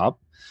good job,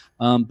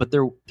 but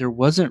there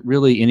wasn't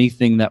really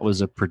anything that was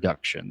a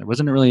production. There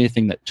wasn't really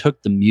anything that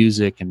took the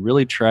music and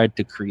really tried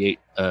to create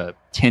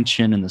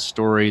tension in the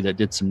story, that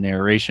did some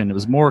narration. It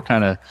was more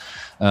kind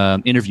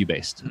of interview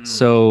based.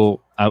 So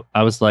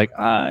I was like,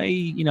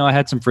 I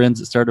had some friends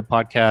that started a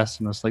podcast,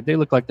 and I was like, they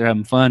look like they're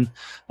having fun.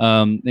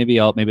 Maybe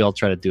I'll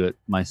try to do it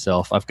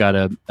myself. I've got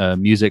a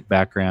music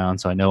background,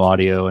 so I know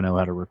audio, I know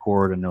how to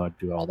record, I know how to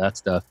do all that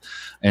stuff.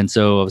 And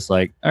so I was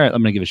like, all right,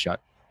 I'm gonna give it a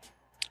shot.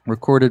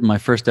 Recorded my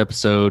first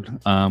episode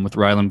with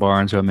Ryland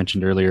Barnes, who I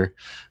mentioned earlier,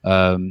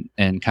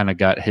 and kind of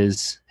got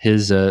his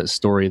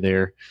story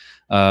there.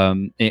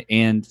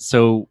 And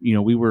so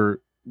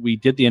we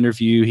did the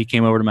interview. He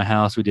came over to my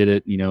house. We did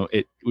it.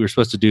 We were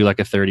supposed to do like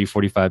a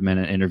 45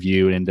 minute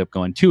interview. It ended up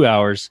going 2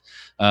 hours.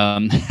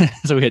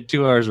 So we had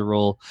 2 hours a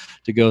roll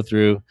to go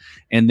through,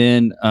 and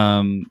then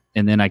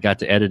I got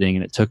to editing,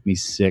 and it took me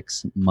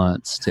 6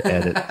 months to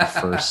edit the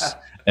first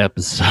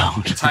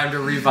episode. Time to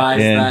revise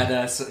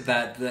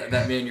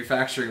that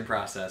manufacturing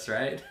process,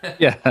 right?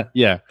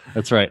 yeah,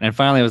 that's right. And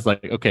finally, I was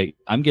like, okay,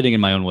 I'm getting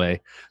in my own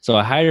way. So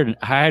I hired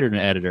an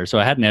editor. So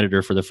I had an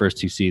editor for the first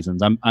 2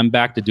 seasons. I'm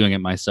back to doing it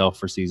myself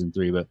for season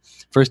 3, but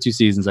first 2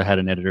 seasons I had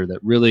an editor that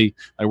really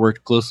I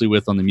worked closely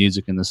with on the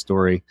music and the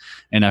story.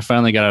 And I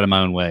finally got out of my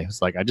own way.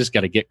 It's like, I just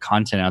got to get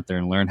content out there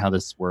and learn how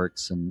this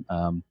works. And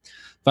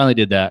finally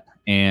did that.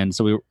 And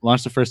so we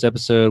launched the first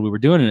episode. We were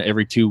doing it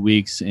every 2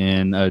 weeks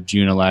in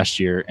June of last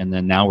year. And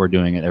then now we're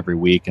doing it every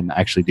week, and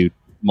actually do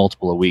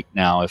multiple a week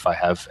now if I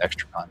have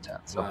extra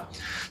content. So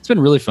It's been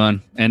really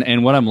fun.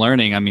 And what I'm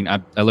learning,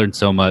 I learned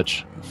so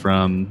much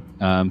from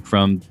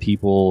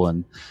people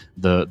and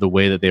the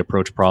way that they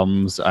approach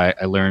problems.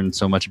 I learned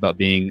so much about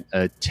being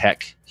a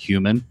tech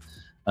human.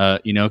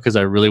 Because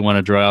I really want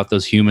to draw out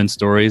those human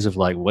stories of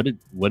like, what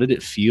did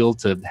it feel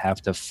to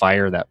have to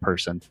fire that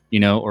person,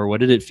 or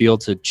what did it feel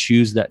to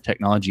choose that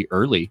technology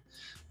early,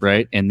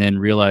 right? And then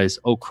realize,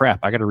 oh crap,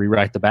 I got to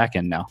rewrite the back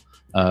end now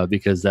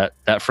because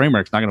that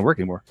framework's not going to work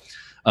anymore.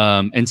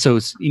 And so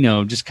it's,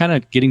 just kind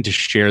of getting to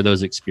share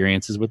those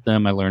experiences with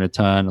them. I learn a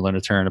ton. I learn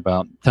a ton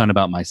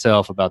about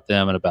myself, about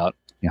them, and about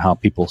how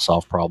people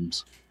solve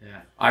problems.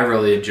 Yeah, I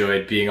really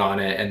enjoyed being on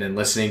it, and then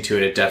listening to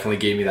it. It definitely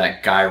gave me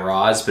that Guy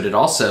Raz, but it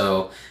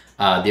also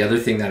the other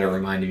thing that it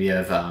reminded me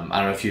of. I don't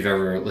know if you've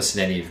ever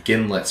listened to any of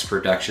Gimlet's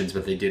productions,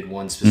 but they did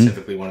one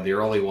specifically, one of the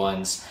early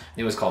ones. I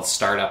think it was called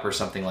Startup or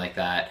something like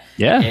that.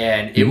 Yeah,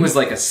 and it was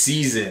like a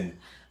season.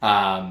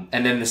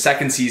 And then the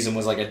second season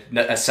was like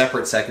a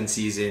separate second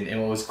season.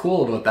 And what was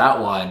cool about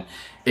that one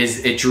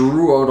is it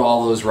drew out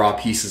all those raw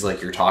pieces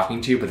like you're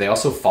talking to, but they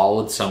also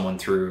followed someone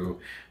through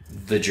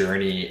the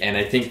journey. And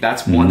I think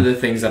that's one of the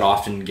things that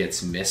often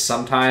gets missed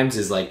sometimes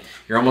is like,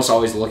 you're almost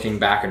always looking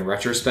back in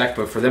retrospect,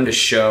 but for them to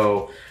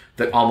show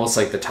that almost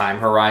like the time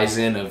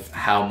horizon of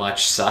how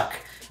much suck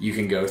you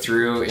can go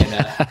through in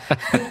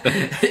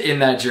in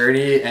that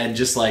journey and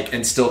just like,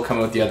 and still come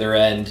out the other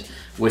end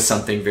with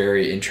something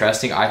very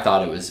interesting. I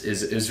thought it was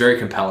very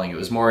compelling. It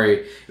was a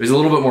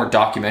little bit more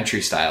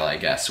documentary style, I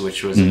guess,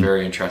 which was a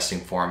very interesting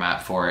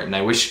format for it. And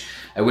I wish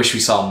we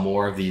saw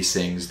more of these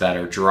things that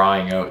are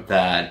drawing out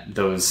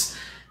those,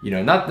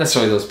 not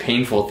necessarily those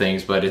painful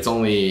things, but it's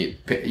only,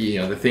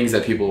 the things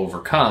that people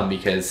overcome,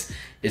 because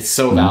it's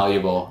so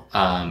valuable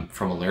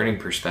from a learning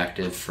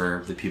perspective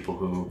for the people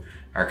who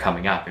are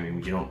coming up. I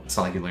mean, it's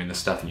not like you learn this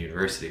stuff in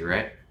university,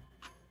 right?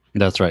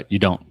 That's right. You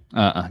don't.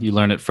 You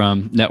learn it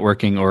from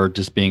networking or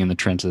just being in the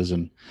trenches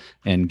and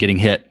getting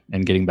hit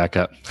and getting back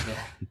up.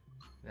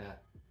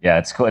 Yeah,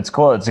 it's cool. It's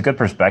cool. It's a good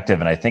perspective,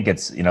 and I think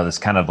it's this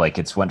kind of like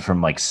it's went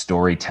from like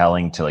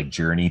storytelling to like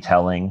journey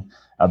telling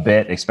a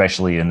bit,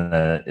 especially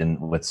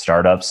with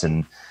startups,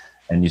 and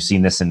you've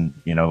seen this in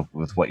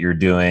with what you're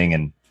doing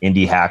and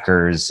indie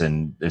hackers,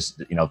 and there's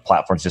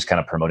platforms just kind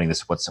of promoting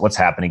this what's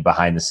happening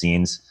behind the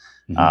scenes.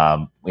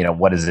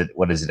 What is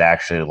it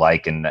actually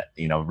like, and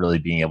really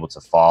being able to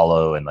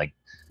follow and like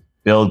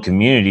build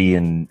community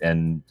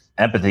and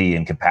empathy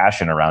and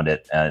compassion around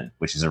it,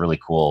 which is a really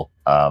cool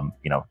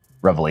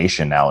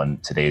revelation now in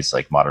today's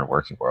like modern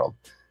working world.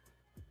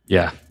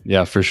 Yeah,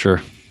 for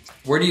sure.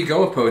 Where do you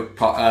go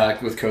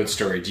with Code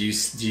Story? Do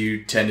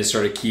you tend to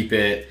sort of keep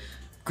it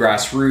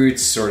grassroots,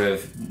 sort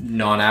of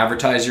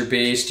non-advertiser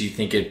based? Do you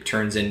think it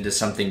turns into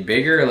something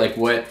bigger? Like,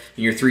 what,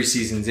 you're 3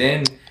 seasons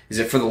in, is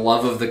it for the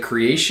love of the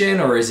creation,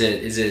 or is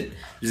it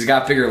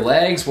got bigger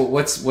legs?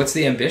 What's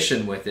the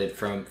ambition with it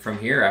from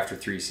here after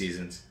 3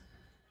 seasons?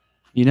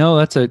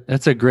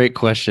 That's a great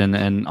question,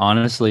 and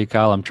honestly,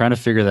 Kyle, I'm trying to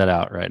figure that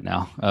out right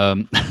now.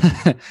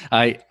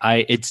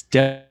 It's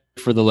definitely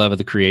for the love of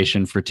the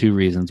creation for 2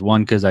 reasons.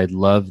 One, because I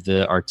love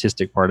the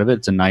artistic part of it.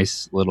 It's a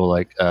nice little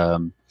like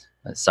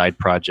side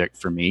project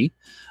for me.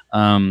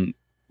 And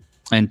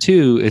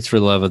 2, it's for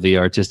the love of the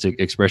artistic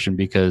expression,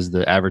 because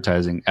the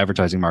advertising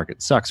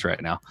market sucks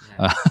right now.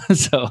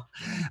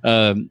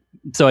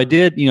 So I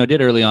did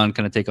early on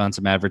kind of take on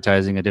some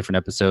advertising at different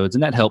episodes,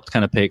 and that helped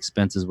kind of pay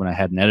expenses when I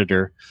had an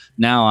editor.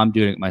 Now I'm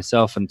doing it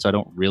myself, and so I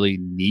don't really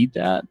need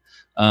that.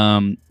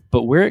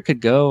 But where it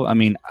could go, I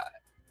mean,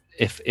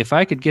 if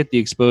I could get the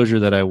exposure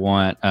that I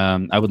want,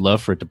 I would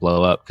love for it to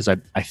blow up, because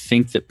I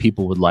think that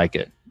people would like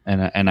it.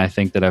 And I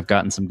think that I've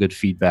gotten some good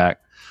feedback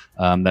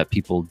that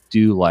people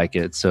do like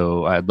it.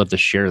 So I'd love to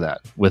share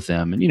that with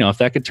them. And, if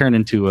that could turn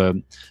into a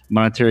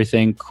monetary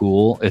thing,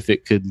 cool. If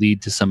it could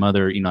lead to some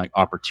other, like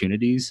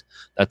opportunities,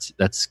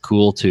 that's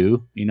cool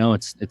too.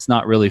 It's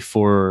not really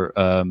for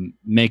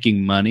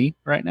making money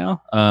right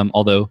now.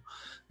 Although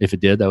if it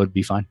did, that would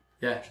be fine.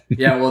 Yeah.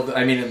 Yeah. Well,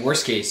 I mean, in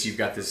worst case, you've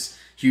got this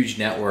huge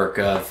network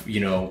of,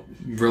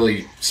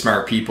 really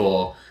smart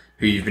people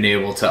who you've been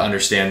able to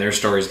understand their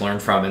stories, learn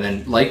from, and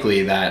then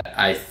likely that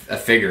I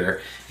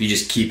figure if you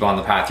just keep on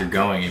the path you're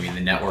going, I mean, the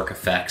network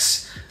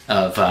effects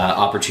of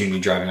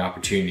driving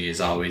opportunity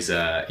is always,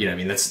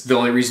 that's the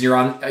only reason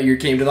you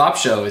came to the Op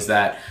Show, is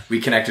that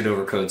we connected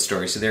over Code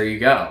Story. So there you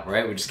go,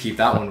 right? We just keep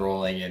that one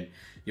rolling, and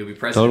you'll be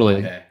president.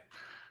 Totally.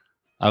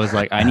 I was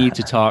like, I need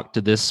to talk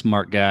to this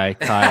smart guy,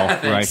 Kyle,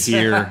 right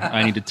here.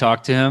 I need to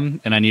talk to him,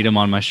 and I need him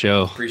on my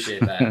show.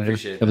 Appreciate that.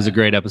 That was a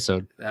great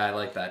episode. I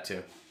like that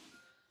too.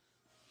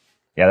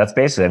 Yeah, that's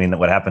basically, I mean,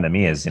 what happened to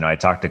me is, I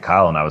talked to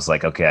Kyle and I was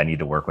like, okay, I need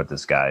to work with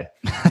this guy.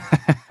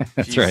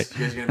 That's right. You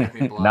guys are gonna make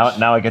me blush.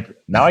 Now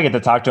I get to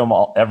talk to him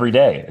every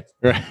day.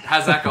 Right.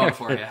 How's that going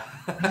for you?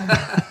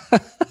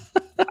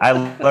 I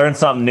learned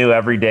something new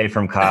every day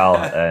from Kyle,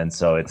 and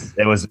so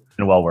it was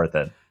well worth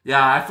it.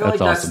 Yeah, I feel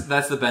like awesome.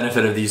 that's the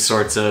benefit of these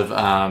sorts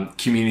of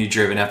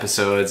community-driven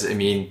episodes. I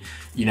mean,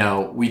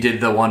 we did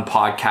the one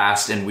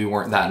podcast and we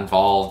weren't that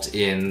involved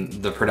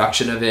in the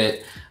production of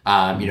it.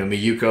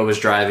 Miyuko was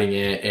driving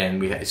it, and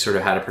we sort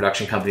of had a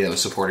production company that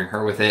was supporting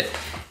her with it.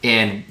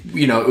 And,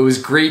 it was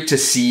great to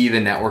see the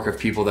network of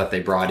people that they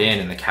brought in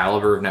and the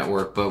caliber of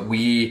network. But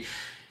we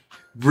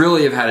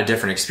really have had a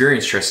different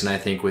experience, Tristan, I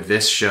think, with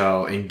this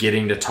show, and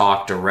getting to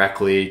talk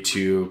directly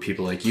to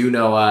people like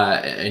Noah,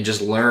 and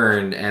just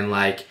learn. And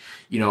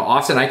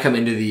often I come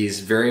into these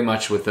very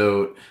much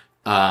without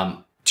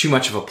too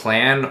much of a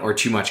plan or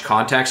too much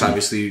context.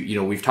 Obviously, you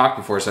know, we've talked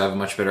before, so I have a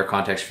much better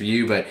context for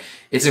you, but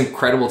it's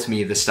incredible to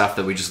me, the stuff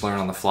that we just learn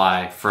on the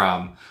fly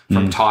from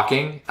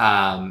talking.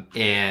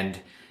 And,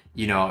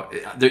 you know,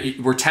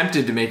 we're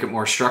tempted to make it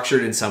more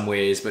structured in some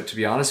ways, but to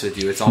be honest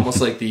with you, it's almost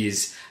like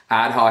these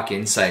ad hoc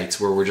insights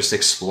where we're just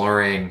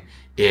exploring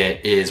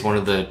it is one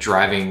of the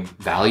driving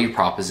value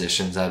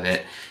propositions of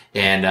it.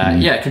 And,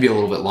 yeah, it can be a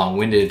little bit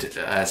long-winded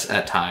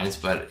at times,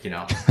 but, you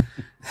know.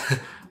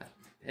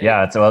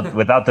 Yeah, so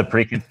without the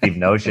preconceived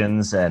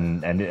notions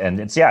and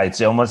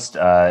it's almost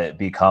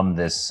become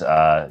this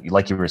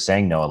like you were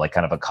saying, Noah, like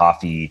kind of a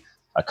coffee.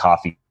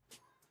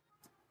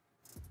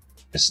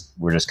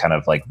 We're just kind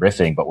of like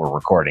riffing, but we're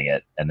recording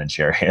it and then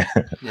sharing it.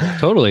 Yeah.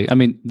 Totally. I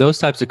mean, those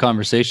types of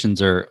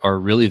conversations are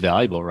really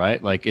valuable,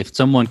 right? Like if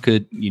someone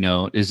could, you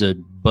know, is a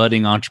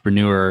budding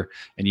entrepreneur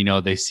and, you know,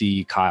 they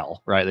see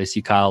Kyle, right? They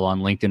see Kyle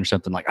on LinkedIn or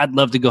something, like, I'd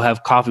love to go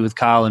have coffee with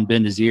Kyle and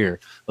bend his ear.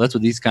 Well, that's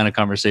what these kind of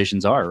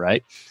conversations are,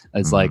 right?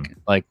 It's like,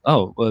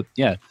 oh, well,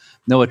 yeah,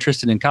 Noah,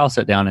 Tristan, and Kyle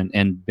sat down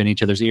and bent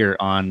each other's ear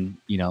on,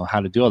 you know, how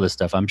to do all this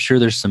stuff. I'm sure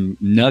there's some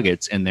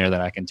nuggets in there that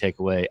I can take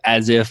away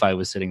as if I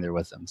was sitting there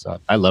with them. So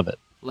I love it.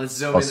 Let's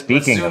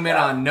zoom in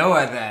on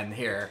Noah then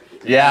here.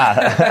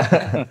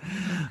 Yeah.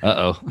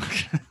 Uh-oh.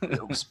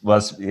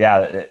 Well,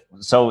 yeah.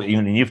 So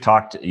you've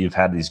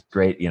had these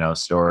great, you know,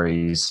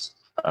 stories,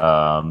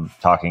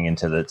 talking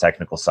into the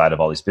technical side of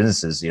all these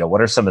businesses. You know,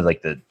 what are some of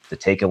like the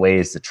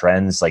takeaways, the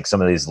trends, like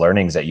some of these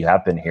learnings that you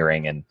have been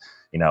hearing, and,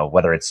 you know,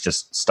 whether it's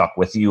just stuck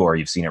with you or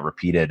you've seen it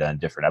repeated on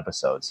different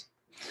episodes?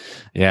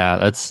 Yeah,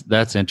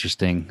 that's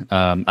interesting.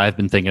 I've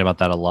been thinking about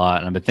that a lot,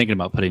 and I've been thinking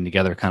about putting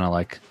together kind of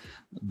like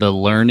the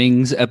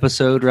learnings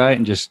episode, right?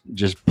 And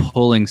just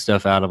pulling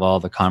stuff out of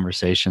all the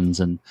conversations.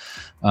 And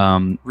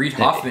Reid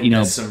Hoffman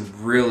has some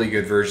really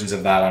good versions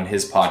of that on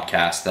his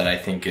podcast that I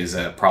think is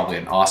probably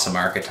an awesome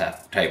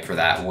archetype for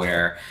that,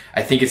 where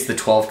I think it's the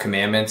 12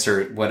 commandments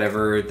or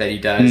whatever that he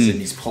does. And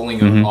he's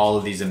pulling all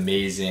of these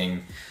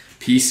amazing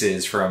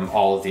pieces from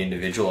all of the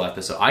individual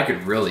episodes. I'd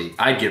get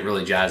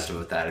really jazzed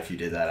about that if you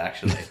did that,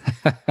 actually.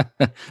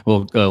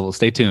 Well,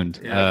 stay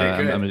tuned.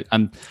 Yeah,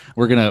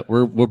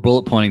 we're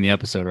bullet pointing the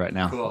episode right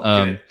now.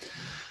 Cool.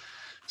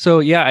 So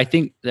yeah, I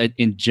think that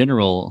in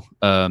general,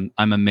 I'm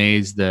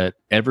amazed that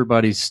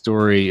everybody's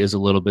story is a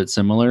little bit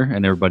similar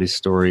and everybody's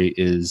story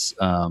is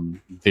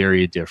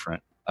very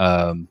different.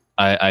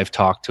 I've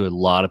talked to a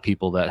lot of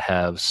people that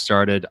have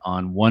started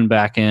on one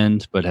back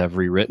end but have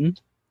rewritten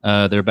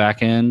their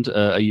back end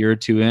a year or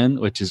two in,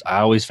 which is I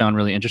always found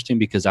really interesting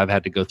because I've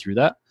had to go through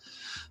that.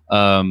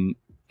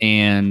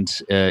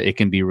 And it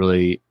can be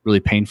really,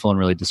 really painful and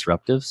really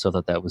disruptive. So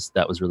that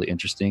was really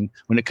interesting.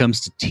 When it comes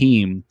to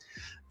team,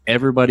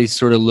 everybody's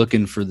sort of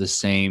looking for the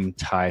same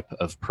type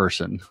of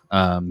person.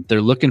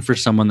 They're looking for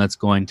someone that's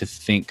going to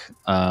think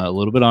a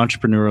little bit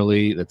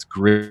entrepreneurially, that's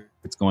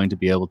going to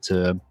be able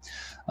to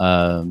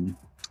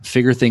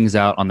figure things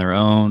out on their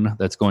own,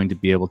 that's going to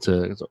be able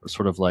to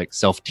sort of like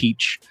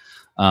self-teach,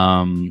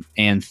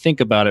 and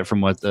think about it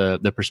from what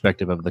the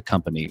perspective of the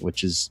company,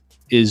 which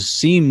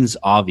seems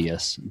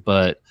obvious,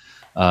 but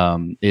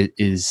it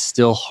is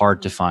still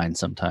hard to find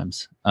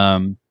sometimes.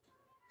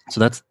 So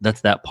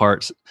that's that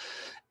part.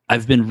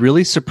 I've been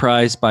really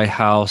surprised by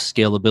how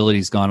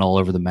scalability's gone all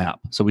over the map.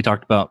 So we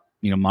talked about,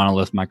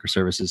 monolith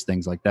microservices,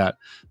 things like that,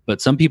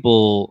 but some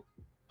people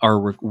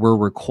were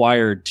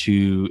required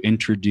to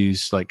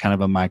introduce like kind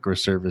of a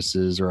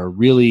microservices or a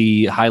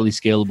really highly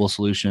scalable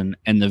solution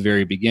in the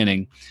very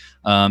beginning,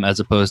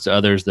 as opposed to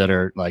others that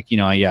are like,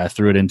 I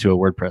threw it into a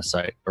WordPress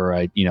site, or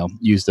I,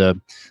 used a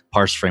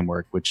parse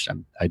framework, which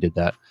I did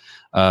that.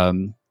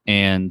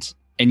 And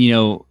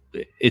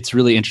it's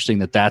really interesting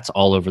that that's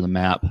all over the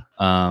map.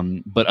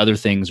 But other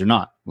things are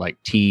not,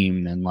 like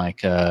team and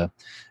like, a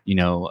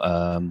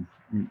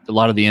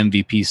lot of the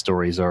MVP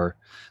stories are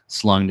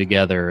slung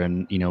together,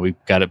 and we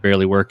got it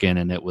barely working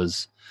and it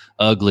was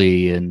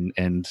ugly,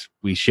 and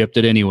we shipped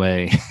it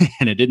anyway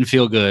and it didn't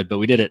feel good, but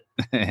we did it.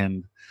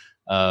 And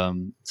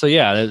so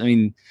yeah, I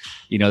mean,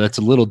 that's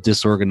a little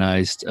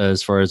disorganized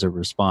as far as a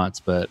response,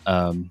 but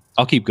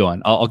I'll keep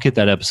going. I'll get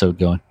that episode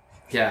going.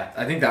 Yeah,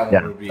 I think that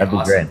one would be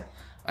awesome. Great.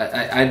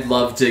 I'd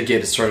love to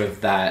get sort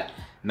of that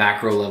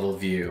macro level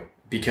view,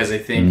 because I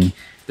think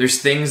there's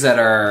things that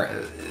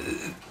are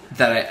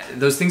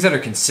those things that are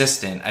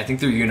consistent. I think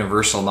they're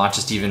universal, not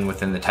just even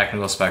within the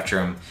technical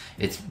spectrum.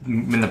 It's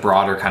in the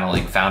broader kind of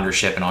like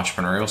foundership and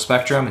entrepreneurial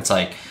spectrum. It's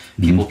like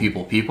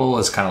people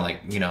is kind of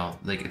like,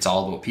 like it's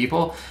all about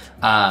people.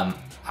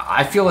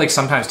 I feel like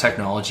sometimes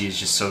technology is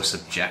just so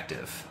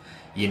subjective,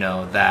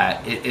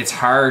 that it's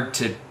hard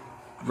to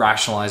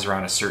rationalize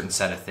around a certain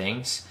set of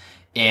things.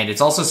 And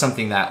it's also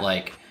something that,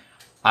 like,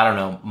 I don't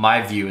know,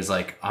 my view is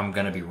like, I'm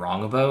going to be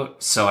wrong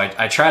about. So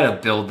I try to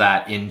build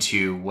that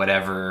into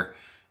whatever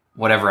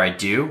I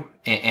do.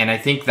 And I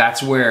think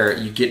that's where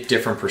you get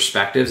different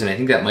perspectives. And I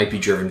think that might be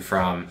driven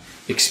from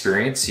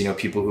experience.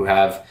 People who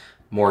have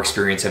more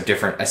experience have a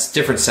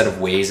different set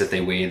of ways that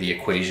they weigh the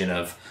equation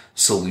of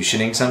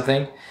solutioning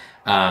something,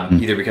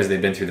 either because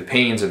they've been through the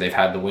pains or they've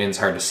had the wins,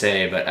 hard to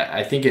say. But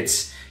I think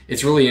it's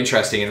it's really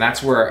interesting. And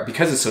that's where,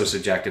 because it's so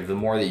subjective, the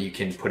more that you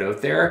can put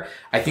out there,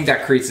 I think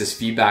that creates this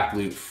feedback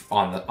loop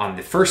on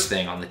the first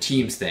thing, on the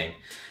teams thing.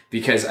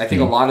 Because I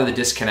think a lot of the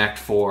disconnect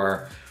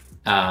for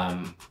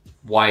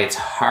why it's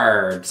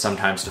hard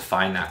sometimes to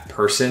find that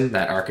person,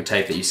 that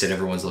archetype that you said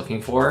everyone's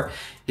looking for,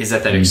 is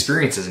that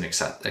experience isn't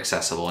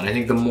accessible. And I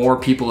think the more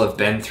people have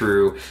been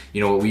through,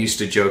 what we used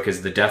to joke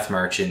as the death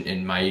march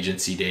in my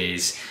agency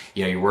days,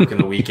 you're working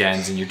the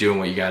weekends and you're doing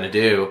what you got to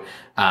do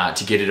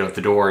to get it out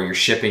the door, you're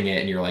shipping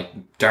it, and you're like,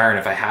 darn,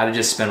 if I had to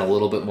just spend a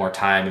little bit more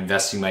time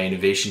investing my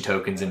innovation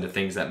tokens into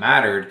things that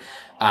mattered,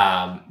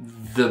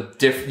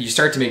 you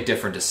start to make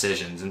different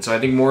decisions. And so I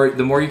think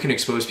the more you can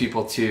expose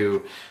people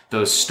to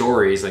those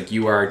stories like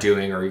you are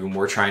doing, or even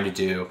we're trying to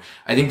do,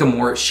 I think the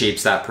more it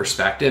shapes that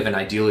perspective. And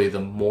ideally, the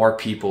more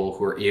people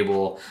who are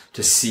able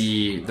to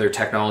see their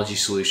technology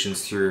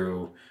solutions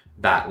through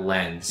that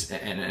lens.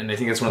 And I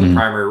think that's one of the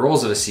primary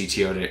roles of a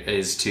CTO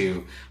is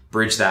to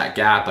bridge that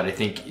gap. But I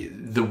think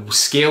the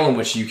scale in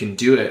which you can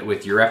do it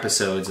with your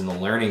episodes and the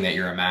learning that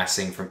you're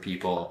amassing from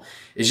people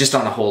is just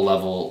on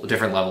a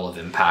different level of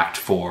impact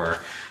for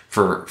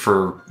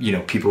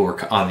people who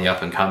are on the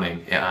up and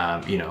coming.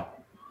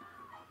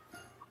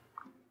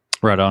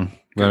 Right on.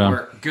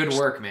 Good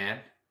work, man.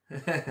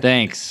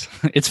 Thanks.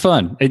 It's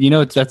fun, and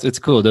it's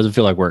cool. It doesn't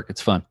feel like work.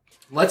 It's fun.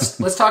 Let's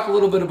talk a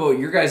little bit about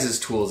your guys'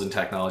 tools and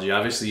technology.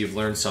 Obviously, you've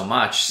learned so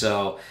much.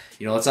 So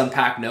let's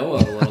unpack Noah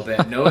a little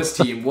bit. Noah's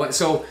team.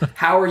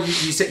 How are you?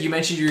 You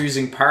mentioned you're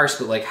using Parse,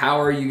 but like, how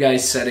are you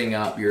guys setting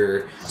up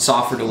your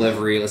software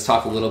delivery? Let's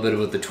talk a little bit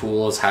about the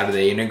tools. How do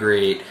they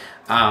integrate?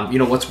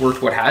 What's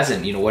worked, what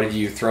hasn't? What have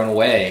you thrown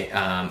away?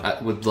 I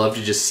would love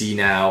to just see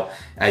now,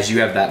 as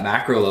you have that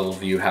macro level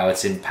view, how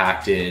it's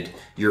impacted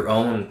your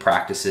own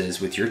practices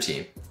with your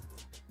team.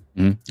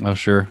 Oh,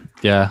 sure.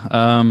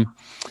 Yeah.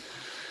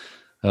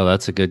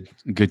 That's a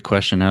good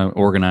question. How to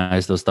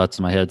organize those thoughts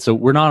in my head. So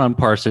we're not on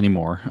Parse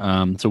anymore.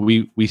 So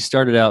we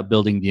started out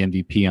building the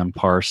MVP on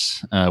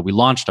Parse. We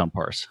launched on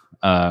Parse.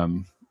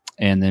 And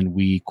then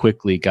we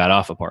quickly got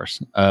off of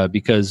Parse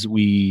because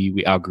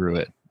we outgrew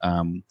it.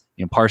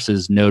 Parse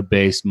is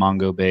node-based,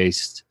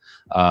 Mongo-based,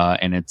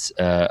 and it's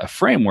a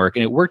framework.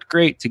 And it worked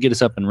great to get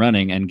us up and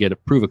running and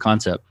prove a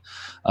concept.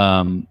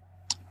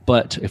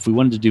 But if we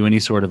wanted to do any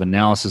sort of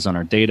analysis on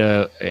our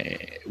data,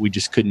 we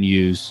just couldn't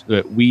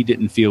we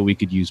didn't feel we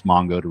could use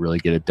Mongo to really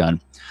get it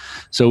done.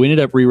 So we ended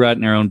up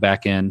rewriting our own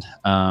backend,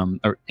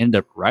 or ended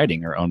up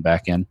writing our own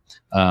backend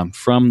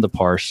from the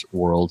Parse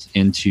world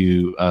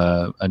into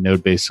a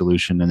node-based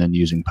solution, and then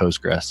using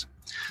Postgres.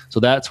 So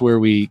that's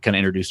where we kind of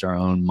introduced our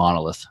own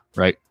monolith,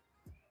 right?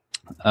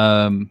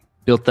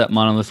 Built that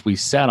monolith. We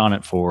sat on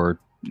it for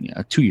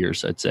 2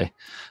 years, I'd say,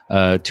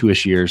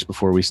 2-ish years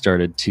before we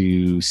started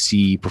to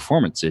see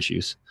performance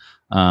issues.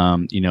 We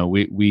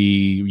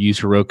use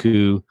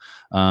Heroku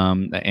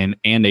and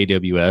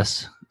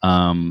AWS,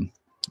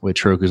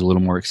 which Heroku is a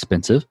little more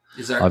expensive.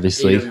 Is there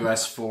obviously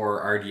AWS for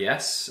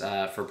RDS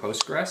for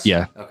Postgres?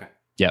 Yeah. Okay.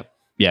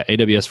 Yeah,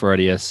 AWS for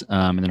RDS,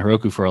 and then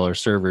Heroku for all our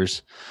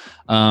servers.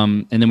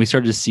 And then we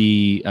started to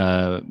see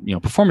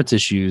performance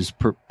issues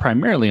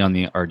primarily on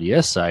the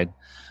RDS side.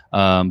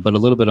 But a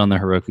little bit on the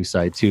Heroku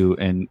side too.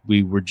 And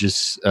we were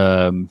just,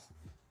 in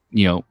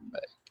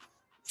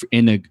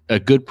a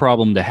good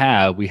problem to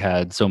have. We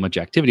had so much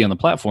activity on the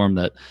platform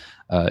that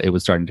it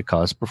was starting to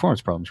cause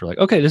performance problems. We're like,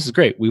 okay, this is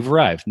great. We've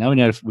arrived. Now we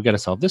got to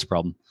solve this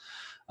problem.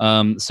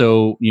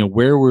 So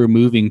where we're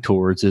moving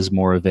towards is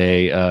more of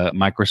a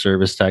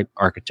microservice type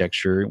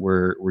architecture.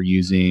 We're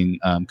using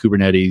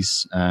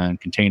Kubernetes and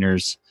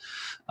containers.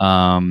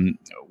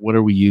 What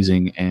are we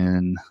using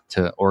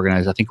to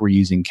organize? I think we're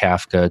using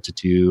Kafka to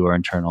do our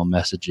internal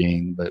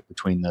messaging, but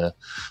between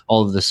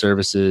all of the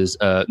services,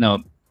 for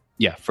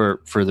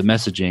the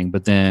messaging,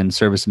 but then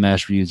service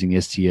mesh, we're using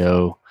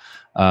Istio,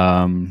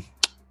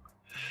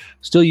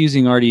 still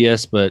using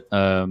RDS, but,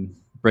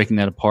 breaking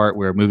that apart,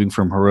 we're moving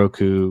from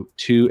Heroku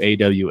to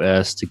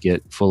AWS to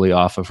get fully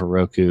off of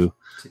Heroku.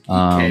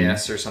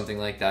 EKS or something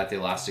like that, the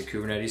Elastic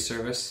Kubernetes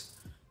service.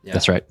 Yeah,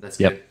 that's right. That's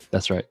yep, good.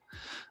 That's right.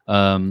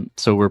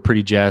 So we're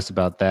pretty jazzed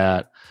about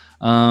that.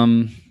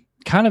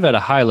 Kind of at a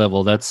high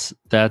level, that's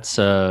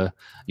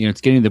it's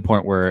getting to the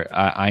point where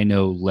I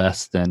know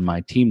less than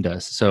my team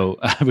does. So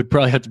I would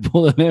probably have to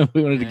pull them in if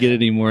we wanted to get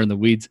any more in the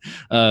weeds,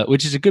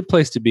 which is a good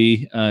place to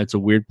be. It's a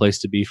weird place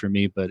to be for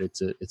me, but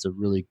it's a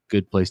really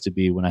good place to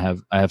be when I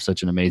have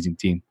such an amazing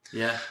team.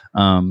 Yeah.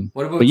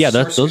 What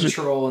about source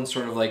control and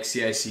sort of like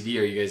CI/CD?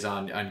 Are you guys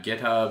on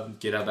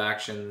GitHub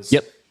Actions?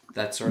 Yep.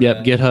 That sort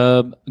of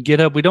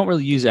GitHub. We don't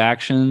really use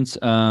Actions.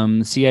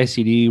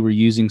 CI/CD. We're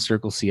using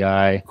Circle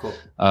CI. Cool.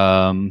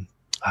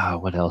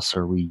 What else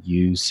are we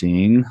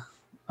using?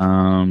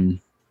 I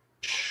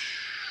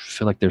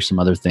feel like there's some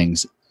other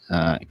things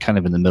kind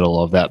of in the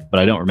middle of that, but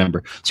I don't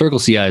remember. Circle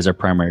CI is our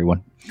primary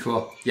one.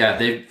 Cool. Yeah,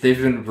 they've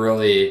been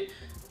really,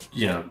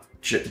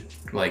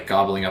 like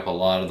gobbling up a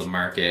lot of the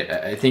market.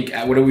 I think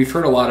what we've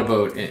heard a lot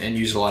about and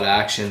used a lot of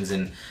Actions,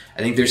 and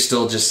I think there's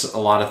still just a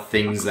lot of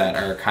things that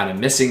are kind of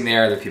missing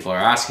there that people are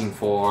asking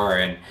for,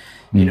 and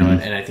you know,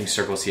 and I think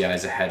Circle CI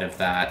is ahead of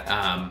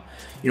that.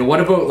 You know,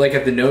 what about like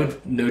at the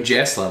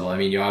Node.js level? I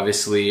mean, you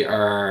obviously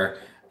are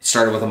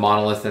started with a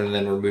monolith and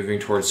then we're moving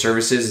towards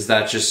services. Is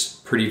that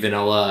just pretty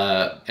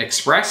vanilla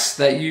Express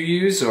that you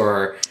use,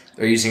 or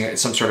are you using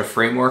some sort of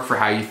framework for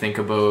how you think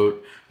about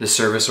the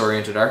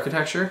service-oriented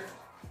architecture?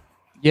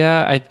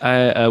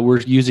 Yeah, we're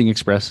using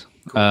Express.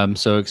 Cool.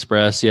 So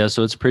Express, yeah,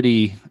 so it's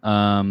pretty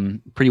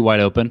wide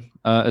open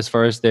as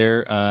far as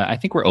there. I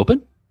think we're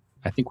open.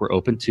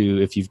 To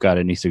if you've got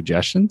any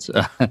suggestions.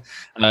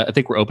 I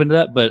think we're open to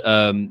that. But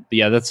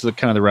yeah, that's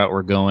kind of the route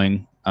we're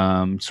going.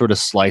 Sort of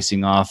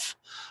slicing off,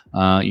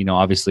 you know,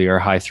 obviously our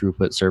high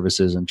throughput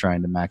services and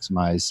trying to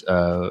maximize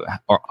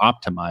or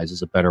optimize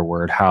is a better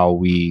word. How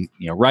we,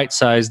 you know, right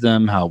size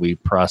them, how we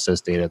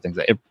process data, things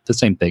like the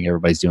same thing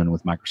everybody's doing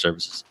with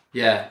microservices.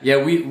 Yeah.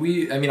 I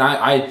mean,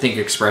 I think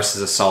Express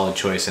is a solid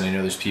choice, and I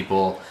know there's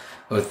people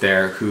out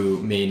there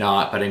who may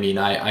not. But I mean,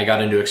 I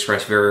got into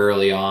Express very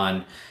early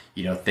on.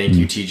 You know, thank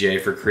you,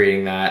 TJ, for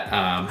creating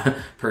that.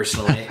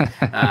 Personally,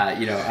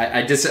 you know,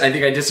 I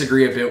think I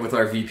disagree a bit with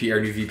our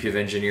new VP of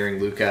Engineering,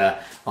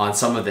 Luca, on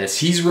some of this.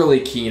 He's really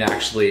keen,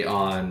 actually,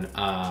 on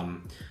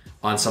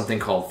something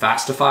called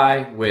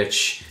Fastify,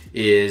 which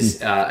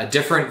is a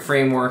different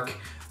framework.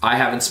 I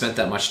haven't spent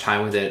that much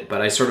time with it, but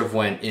I sort of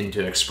went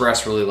into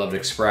Express, really loved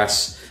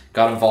Express.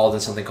 Got involved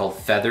in something called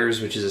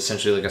Feathers, which is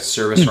essentially like a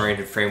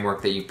service-oriented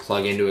framework that you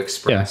plug into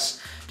Express.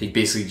 Yeah. They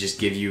basically just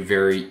give you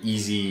very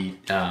easy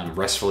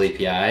RESTful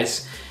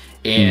APIs.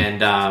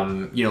 And,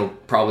 you know,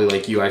 probably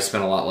like you, I've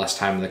spent a lot less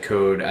time in the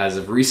code as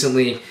of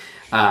recently.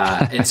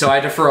 And so I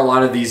defer a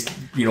lot of these,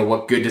 you know,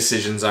 what good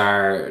decisions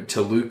are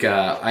to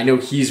Luca. I know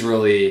he's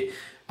really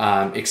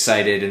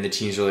excited, and the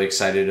team's really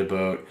excited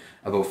about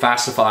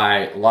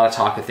Fastify. A lot of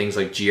talk of things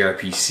like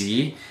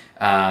gRPC,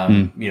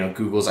 you know,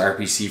 Google's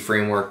RPC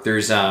framework.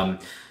 There's a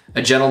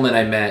gentleman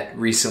I met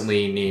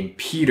recently named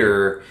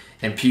Peter,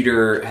 and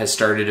Peter has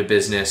started a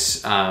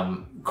business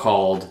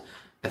called,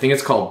 I think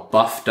it's called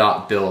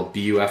buff.build,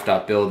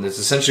 buf.build. And it's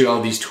essentially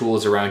all these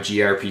tools around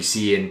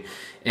gRPC.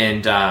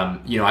 And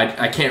you know,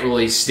 I can't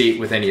really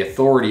state with any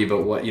authority,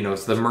 but what, you know,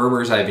 the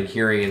murmurs I've been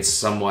hearing and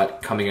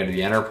somewhat coming out of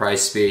the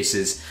enterprise space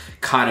is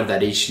kind of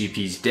that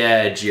HTTP's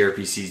dead,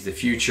 gRPC's the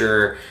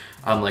future.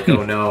 I'm like,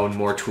 oh no,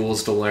 more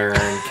tools to learn.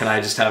 Can I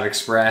just have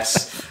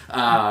Express?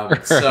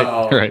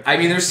 Right. I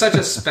mean, there's such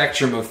a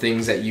spectrum of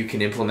things that you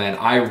can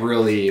implement. I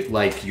really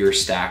like your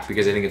stack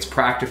because I think it's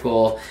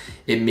practical.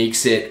 It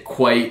makes it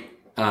quite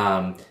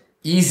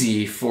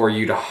easy for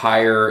you to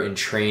hire and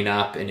train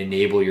up and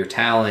enable your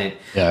talent.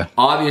 Yeah.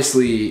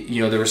 Obviously,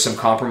 you know, there were some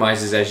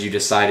compromises as you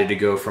decided to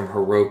go from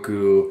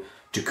Heroku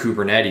to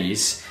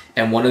Kubernetes.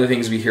 And one of the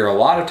things we hear a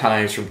lot of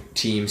times from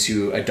teams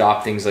who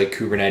adopt things like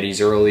Kubernetes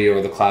early or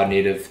the cloud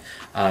native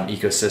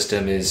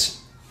ecosystem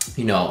is,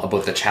 you know,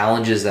 about the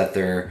challenges that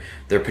they're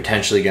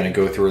potentially going to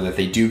go through, or that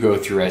they do go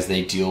through as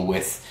they deal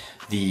with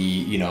the,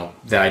 you know,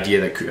 the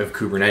idea of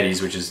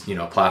Kubernetes, which is, you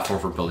know, a platform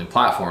for building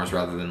platforms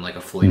rather than like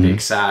a fully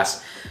baked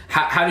SaaS.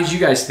 How did you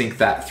guys think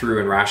that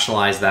through and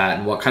rationalize that?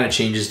 And what kind of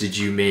changes did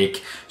you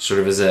make sort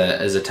of as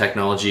a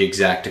technology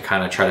exec to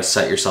kind of try to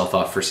set yourself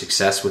up for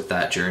success with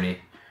that journey?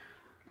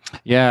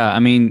 Yeah, I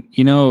mean,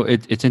 you know,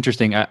 it's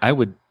interesting. I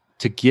would,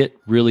 to get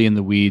really in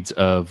the weeds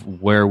of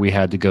where we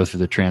had to go through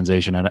the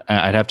transition,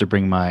 I'd have to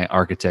bring my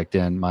architect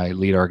in, my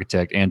lead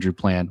architect, Andrew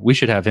Plan. We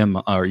should have him,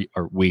 or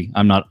we.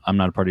 I'm not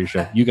a part of your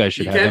show. You guys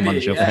should have him on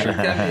the show for sure.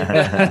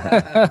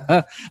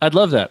 I'd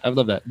love that.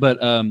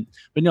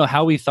 But no,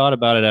 how we thought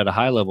about it at a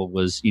high level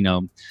was, you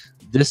know,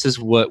 this is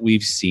what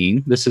we've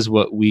seen. This is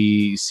what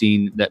we've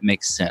seen that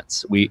makes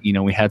sense. We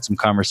had some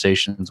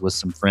conversations with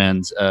some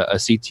friends, a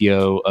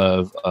CTO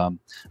of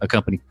a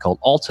company called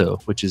Alto,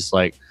 which is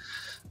like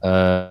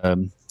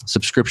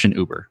subscription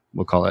Uber,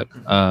 we'll call it.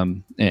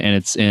 And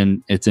it's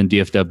in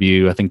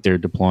DFW. I think they're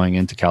deploying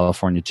into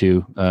California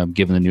too,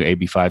 given the new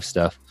AB5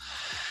 stuff.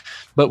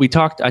 But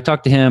I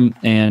talked to him,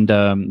 and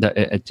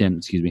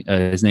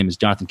his name is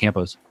Jonathan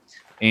Campos.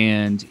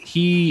 And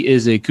he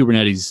is a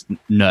Kubernetes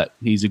nut.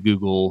 He's a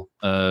Google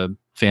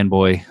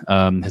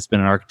fanboy, has been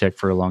an architect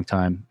for a long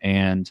time.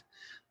 And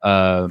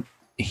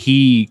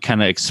he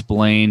kind of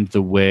explained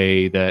the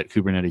way that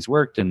Kubernetes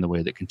worked and the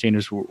way that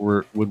containers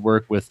would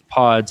work with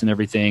pods and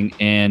everything.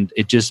 And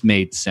it just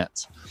made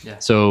sense. Yeah.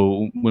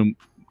 So when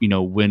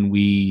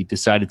we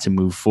decided to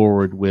move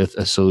forward with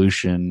a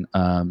solution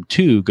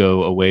to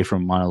go away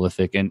from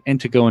monolithic and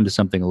to go into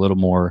something a little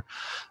more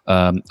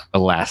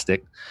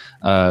elastic,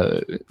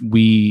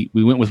 we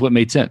went with what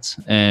made sense,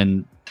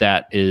 and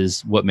that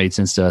is what made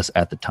sense to us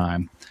at the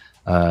time.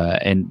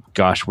 And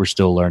gosh, we're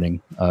still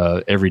learning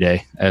every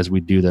day as we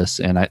do this.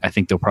 And I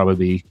think there'll probably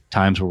be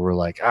times where we're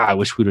like, I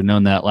wish we'd have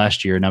known that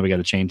last year. Now we got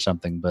to change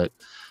something. But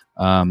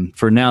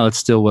for now, it's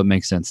still what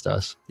makes sense to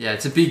us. Yeah,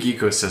 it's a big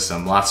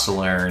ecosystem, lots to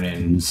learn,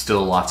 and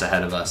still lots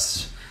ahead of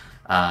us.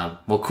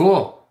 Well,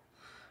 cool.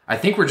 I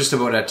think we're just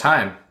about at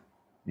time.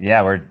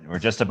 Yeah, we're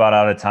just about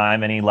out of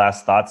time. Any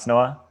last thoughts,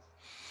 Noah?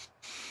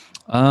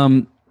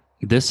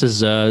 This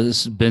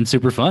has been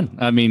super fun.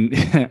 I mean,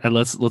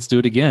 let's do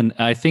it again.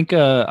 I think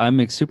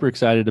I'm super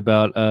excited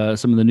about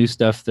some of the new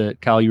stuff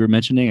that Kyle, you were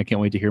mentioning. I can't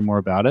wait to hear more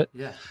about it.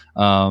 Yeah.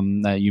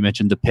 You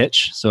mentioned the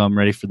pitch, so I'm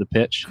ready for the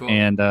pitch. Cool.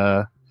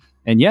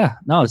 And yeah,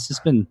 no, it's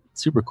just been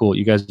super cool.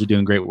 You guys are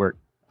doing great work.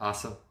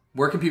 Awesome.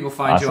 Where can people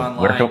find you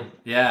online?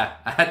 Yeah,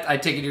 I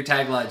take it your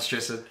taglines,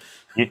 Tristan.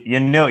 You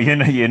know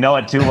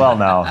it too well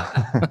now.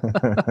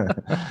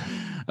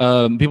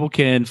 People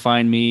can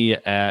find me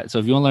so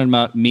if you want to learn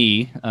about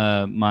me,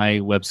 my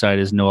website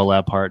is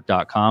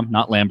noahlabhart.com,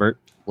 not Lambert,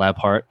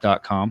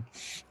 labhart.com.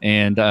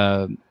 And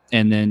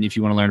then if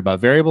you want to learn about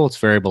Variable, it's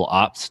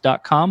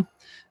variableops.com.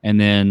 And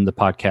then the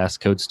podcast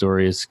Code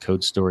Story is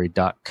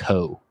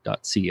codestory.co,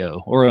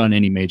 or on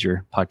any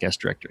major podcast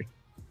directory.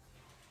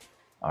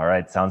 All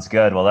right. Sounds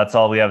good. Well, that's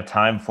all we have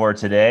time for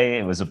today.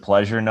 It was a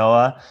pleasure,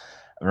 Noah.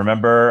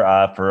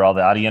 Remember, for all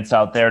the audience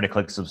out there, to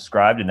click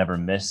subscribe to never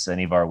miss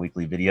any of our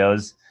weekly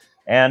videos,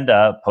 and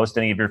post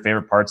any of your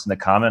favorite parts in the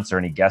comments or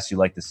any guests you'd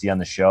like to see on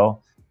the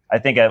show. I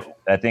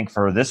think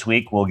for this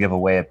week we'll give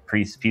away a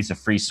piece of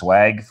free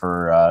swag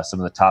for some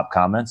of the top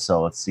comments.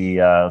 So let's see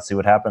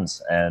what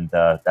happens. And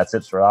that's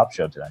it for the Op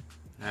Show today.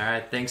 All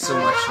right, thanks so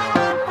much,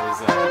 Noah. It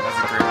was a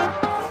great one.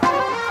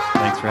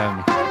 Thanks for having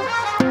me.